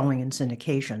showing in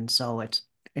syndication. So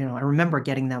I remember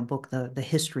getting that book, the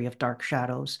History of Dark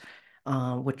Shadows,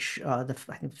 which I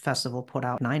think the festival put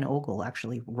out. Nine Ogle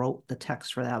actually wrote the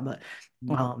text for that, but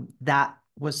that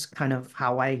was kind of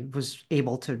how I was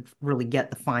able to really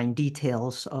get the fine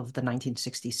details of the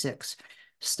 1966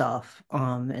 stuff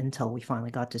until we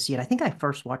finally got to see it. I think I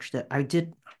first watched it. I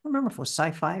don't remember if it was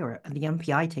Sci-Fi or the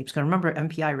MPI tapes. 'Cause I remember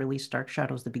MPI released Dark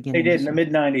Shadows the they beginning. did in the So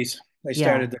mid '90s. They yeah,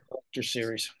 started the collector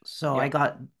series. so I Yeah,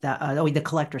 got that. The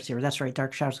Collector series. That's right,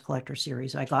 Dark Shadows Collector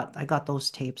series. I got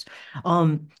those tapes.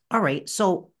 All right.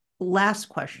 So last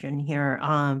question here.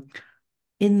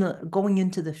 In the going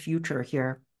into the future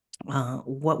here,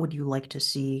 what would you like to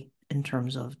see in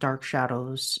terms of Dark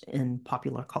Shadows in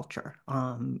popular culture?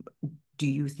 Do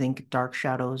you think Dark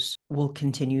Shadows will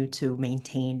continue to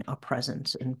maintain a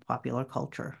presence in popular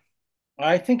culture?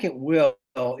 I think it will.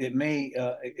 It may.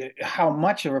 How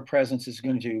much of a presence is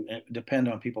going to depend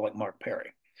on people like Mark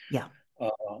Perry. Yeah,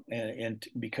 uh, and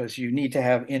because you need to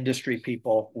have industry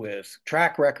people with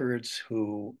track records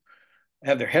who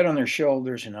have their head on their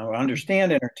shoulders and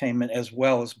understand entertainment as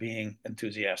well as being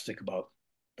enthusiastic about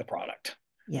the product,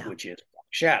 yeah, which is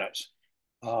Shadows.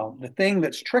 The thing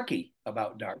that's tricky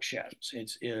about Dark Shadows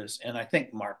and I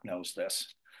think Mark knows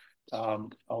this,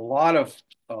 a lot of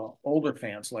older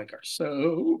fans like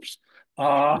ourselves,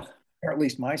 or at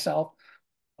least myself,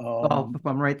 oh, um,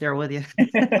 I'm right there with you.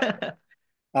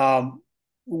 Um,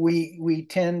 we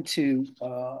tend to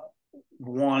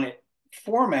want it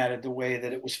formatted the way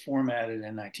that it was formatted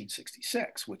in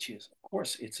 1966, which is, of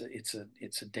course, it's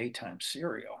a daytime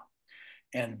serial,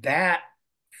 and that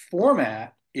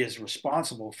format is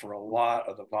responsible for a lot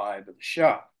of the vibe of the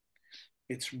show.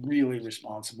 It's really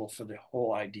responsible for the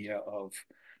whole idea of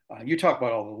you talk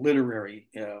about all the literary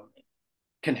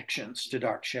connections to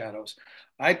Dark Shadows.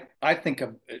 I think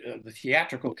of the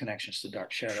theatrical connections to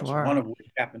Dark Shadows, one Sure. of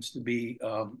which happens to be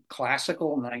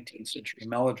classical 19th century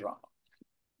melodrama.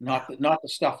 Yeah. Not the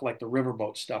stuff like the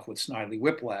Riverboat stuff with Snidely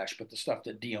Whiplash, but the stuff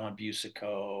that Dion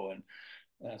Busico and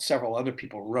several other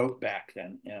people wrote back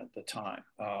then at the time.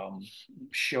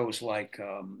 Shows like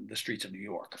The Streets of New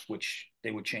York, which they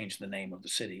would change the name of the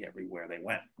city everywhere they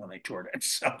went when they toured it.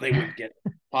 So they would get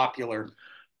popular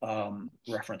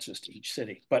references to each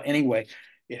city. But anyway,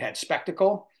 it had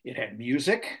spectacle, it had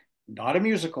music, not a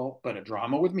musical, but a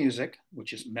drama with music,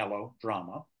 which is mellow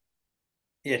drama.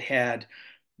 It had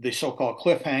the so called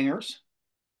cliffhangers,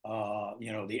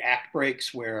 the act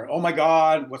breaks where, oh my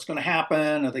God, what's going to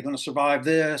happen? Are they going to survive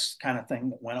this kind of thing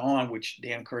that went on, which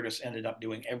Dan Curtis ended up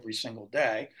doing every single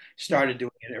day, Yeah. started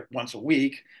doing it once a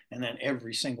week, and then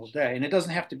every single day. And it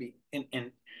doesn't have to be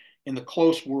in the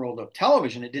close world of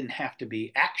television, it didn't have to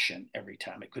be action every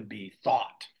time. It could be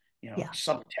thought, Yeah.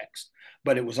 subtext,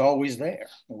 but it was always there.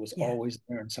 It was Yeah. always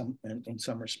there in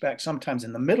some respect. Sometimes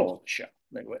in the middle of the show,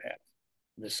 they would have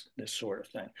this sort of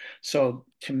thing. So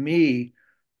to me,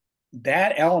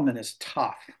 that element is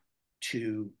tough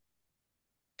to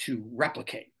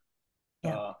replicate.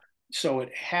 Yeah. So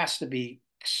it has to be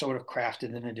sort of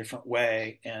crafted in a different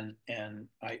way, and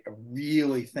I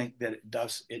really think that it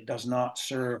does not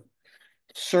serve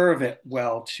it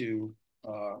well to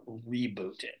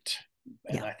reboot it.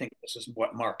 And Yeah. I think this is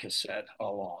what Mark has said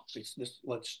all along.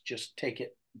 Let's just take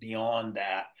it beyond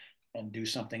that and do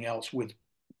something else with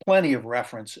plenty of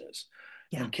references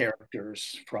Yeah. and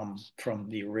characters from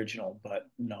the original, but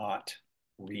not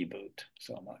reboot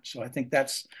so much. So I think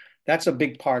that's a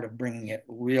big part of bringing it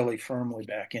really firmly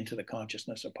back into the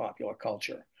consciousness of popular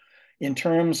culture. In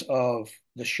terms of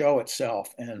the show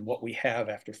itself and what we have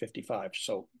after 55,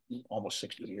 so almost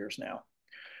 60 years now,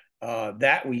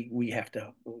 that we have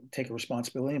to take a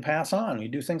responsibility and pass on. We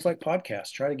do things like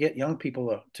podcasts, try to get young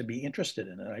people to be interested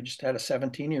in it. I just had a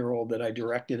 17-year-old that I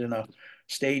directed in a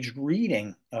staged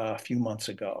reading a few months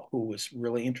ago who was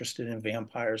really interested in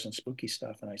vampires and spooky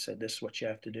stuff. And I said, this is what you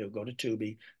have to do. Go to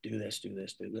Tubi, do this, do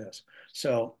this, do this.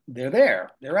 So they're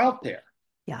there, they're out there,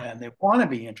 Yeah. and they want to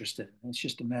be interested. It's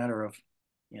just a matter of,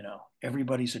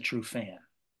 everybody's a true fan,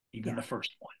 even the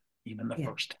first one, even the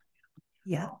first time.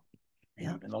 Yeah.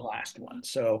 And even the last one.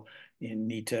 So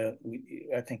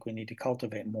I think we need to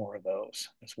cultivate more of those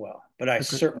as well. But I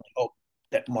certainly hope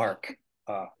that Mark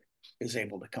is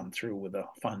able to come through with the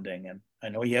funding. And I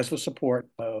know he has the support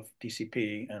of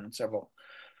DCP and several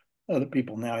other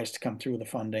people now. He has to come through with the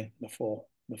funding, the full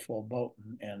boat.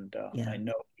 And I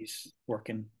know he's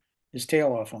working his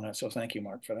tail off on it. So thank you,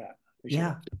 Mark, for that. Appreciate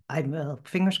it. I'm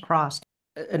fingers crossed.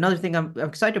 Another thing I'm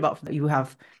excited about, you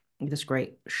have this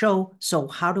great show. So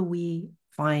how do we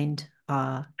find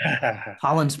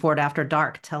Collinsport After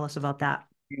Dark? Tell us about that.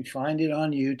 You can find it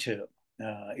on YouTube.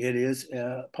 It is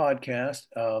a podcast.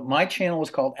 My channel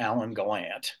is called Alan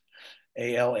Gallant,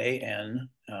 ALAN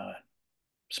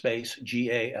space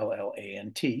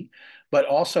GALLANT. But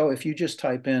also, if you just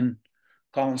type in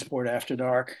Collinsport After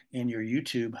Dark in your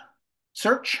YouTube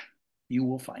search, you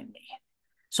will find me.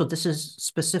 So this is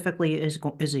specifically is a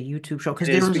YouTube show because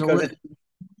it's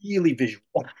really visual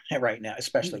right now,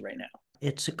 especially right now.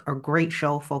 It's a great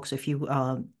show, folks. If you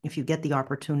get the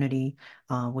opportunity,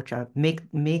 which I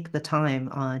make the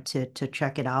time to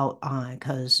check it out,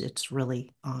 because it's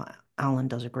really Alan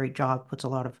does a great job, puts a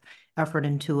lot of effort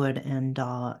into it, and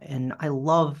I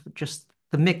love just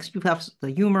the mix. You have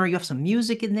the humor, you have some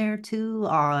music in there too.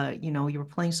 You were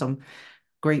playing some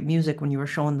great music when you were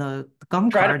showing the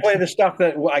gum Try cards. to play the stuff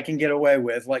that I can get away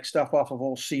with, like stuff off of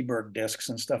old Seberg discs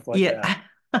and stuff like that.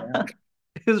 Yeah.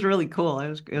 It was really cool. It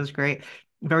was great.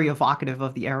 Very evocative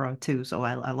of the era too. So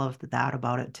I loved that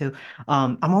about it too.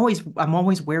 I'm always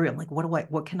wary. I'm like,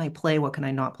 what can I play? What can I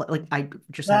not play? Like I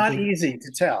just had Not easy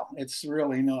to tell. It's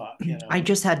really not, I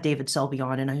just had David Selby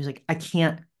on and I was like, I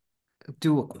can't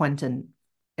do a Quentin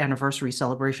anniversary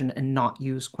celebration and not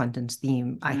use Quentin's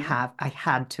theme. I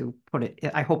had to put it.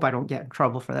 I hope I don't get in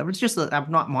trouble for that. But it's just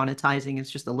I'm not monetizing. It's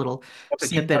just a little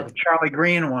snippet. The Charlie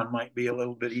Green one might be a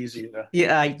little bit easier to.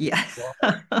 Yeah.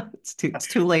 It's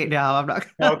too late now. I'm not.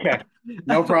 Okay,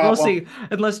 no problem. We'll see.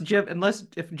 Unless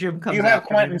if Jim comes. You have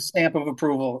Quentin's stamp of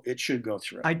approval, it should go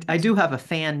through. I do have a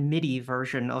fan MIDI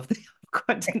version of the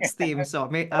Quentin's theme, so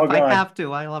if I have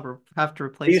to, I'll have to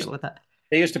replace it with that.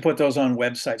 They used to put those on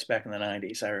websites back in the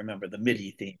 90s. I remember the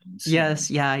MIDI themes.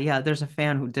 Yes, yeah. There's a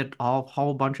fan who did a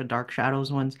whole bunch of Dark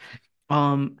Shadows ones.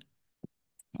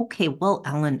 Okay, well,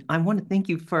 Alan, I want to thank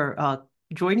you for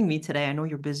joining me today. I know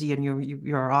you're busy and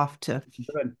you're off to.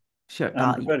 Good. Sure.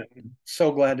 I'm good.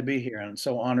 So glad to be here and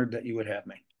so honored that you would have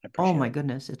me. Oh my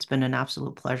goodness, it's been an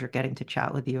absolute pleasure getting to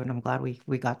chat with you, and I'm glad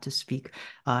we got to speak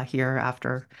here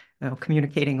after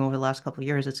communicating over the last couple of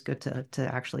years. It's good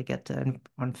to actually get to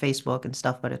on Facebook and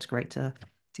stuff, but it's great to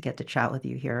get to chat with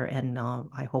you here, and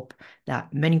I hope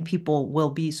that many people will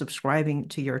be subscribing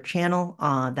to your channel.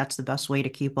 That's the best way to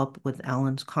keep up with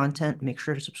Alan's content. Make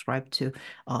sure to subscribe to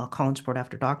Collinsport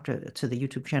After Dark, to the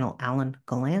YouTube channel Alan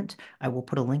Gallant. I will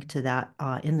put a link to that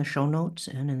in the show notes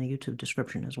and in the YouTube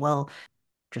description as well.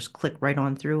 Just click right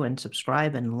on through and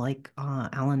subscribe and like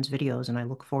Alan's videos, and I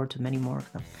look forward to many more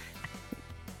of them.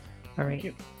 All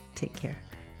right, take care.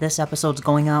 This episode's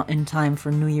going out in time for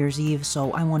New Year's Eve,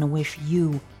 so I want to wish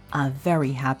you a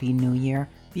very happy New Year.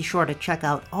 Be sure to check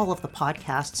out all of the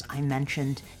podcasts I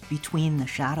mentioned, Between the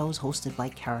Shadows, hosted by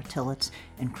Kara Tillitz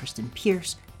and Kristen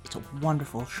Pierce. It's a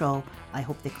wonderful show. I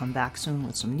hope they come back soon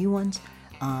with some new ones.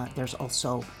 There's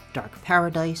also Dark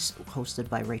Paradise, hosted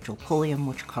by Rachel Pulliam,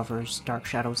 which covers Dark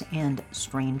Shadows and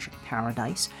Strange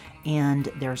Paradise. And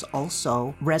there's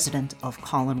also Resident of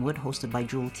Collinwood, hosted by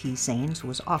Jewel T. Sains, who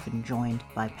is often joined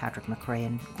by Patrick McRae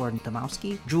and Gordon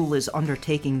Domowski. Jewel is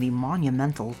undertaking the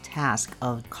monumental task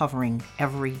of covering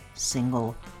every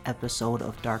single episode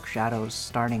of Dark Shadows,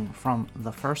 starting from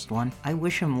the first one. I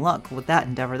wish him luck with that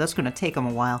endeavor. That's going to take him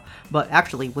a while, but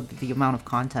actually with the amount of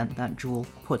content that Jewel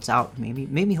puts out,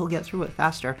 maybe he'll get through it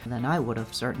faster than I would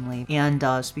have, certainly. And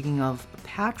speaking of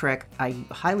Patrick, I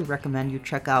highly recommend you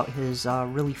check out his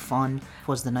really fun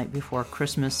Was the Night Before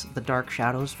Christmas, the Dark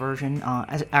Shadows version.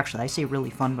 Actually, I say really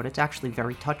fun, but it's actually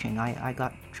very touching. I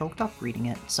got choked up reading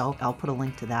it, so I'll put a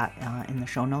link to that in the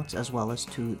show notes, as well as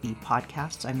to the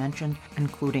podcasts I mentioned,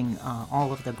 including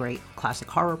all of the great classic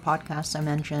horror podcasts I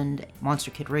mentioned,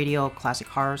 Monster Kid Radio, Classic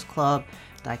Horrors Club,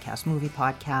 Diecast Movie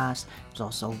Podcast. There's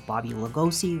also Bobby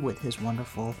Lugosi with his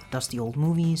wonderful Dusty Old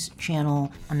Movies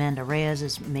channel. Amanda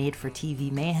Reyes' Made for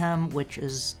TV Mayhem, which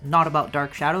is not about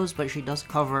Dark Shadows, but she does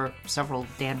cover several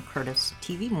Dan Curtis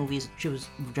TV movies. She was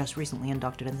just recently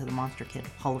inducted into the Monster Kid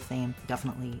Hall of Fame.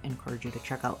 Definitely encourage you to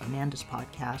check out Amanda's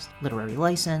podcast. Literary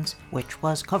License, which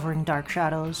was covering Dark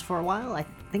Shadows for a while. I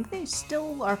think they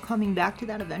still are coming back to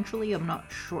that eventually. I'm not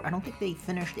sure. I don't think they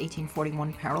finished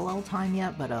 1841 Parallel Time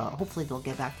yet, but hopefully they'll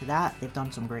get back to that. They've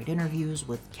done some great interviews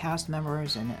with cast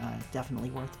members, and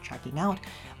definitely worth checking out.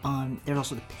 There's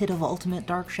also the Pit of Ultimate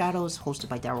Dark Shadows, hosted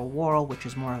by Daryl Worrell, which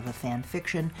is more of a fan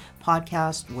fiction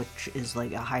podcast, which is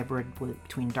like a hybrid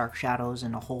between Dark Shadows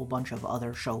and a whole bunch of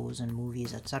other shows and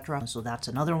movies, etc. So that's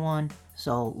another one.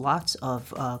 So lots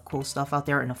of cool stuff out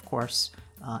there, and of course,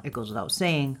 it goes without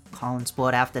saying,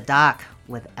 Collinsport After Dark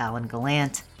with Alan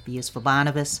Gallant. B is for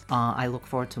Barnabas. I look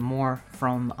forward to more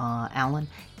from Alan.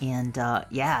 And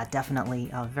yeah,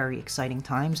 definitely very exciting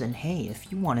times. And hey,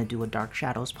 if you want to do a Dark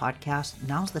Shadows podcast,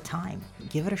 now's the time.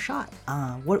 Give it a shot.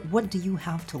 What do you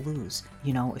have to lose?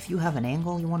 You know, if you have an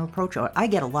angle you want to approach, I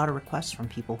get a lot of requests from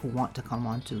people who want to come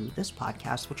onto this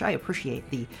podcast, which I appreciate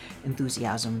the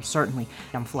enthusiasm, certainly.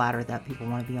 I'm flattered that people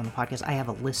want to be on the podcast. I have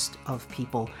a list of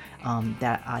people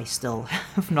that I still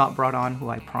have not brought on who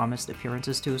I promised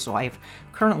appearances to, so I've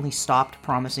currently stopped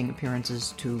promising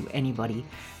appearances to anybody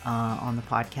on the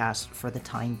podcast for the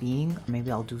time being.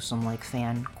 Maybe I'll do some like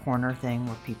fan corner thing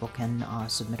where people can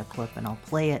submit a clip and I'll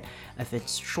play it if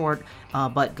it's short,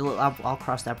 but I'll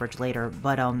cross that bridge later.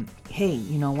 But hey,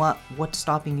 you know what? What's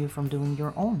stopping you from doing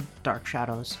your own Dark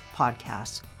Shadows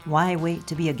podcast? Why wait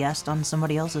to be a guest on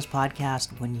somebody else's podcast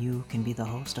when you can be the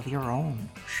host of your own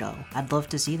show? I'd love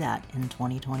to see that in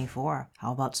 2024.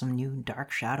 How about some new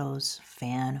Dark Shadows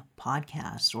fan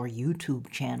podcasts or YouTube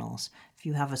channels? If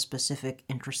you have a specific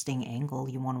interesting angle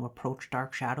you want to approach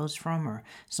Dark Shadows from, or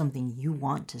something you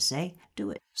want to say,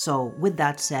 do it. So with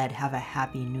that said, have a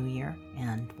happy new year,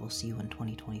 and we'll see you in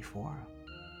 2024.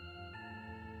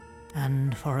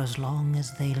 And for as long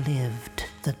as they lived,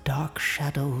 the Dark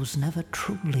Shadows never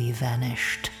truly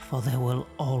vanished, for there will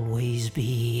always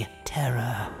be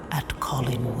terror at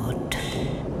Collinwood.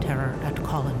 Terror at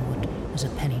Collinwood is a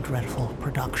Penny Dreadful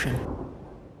production.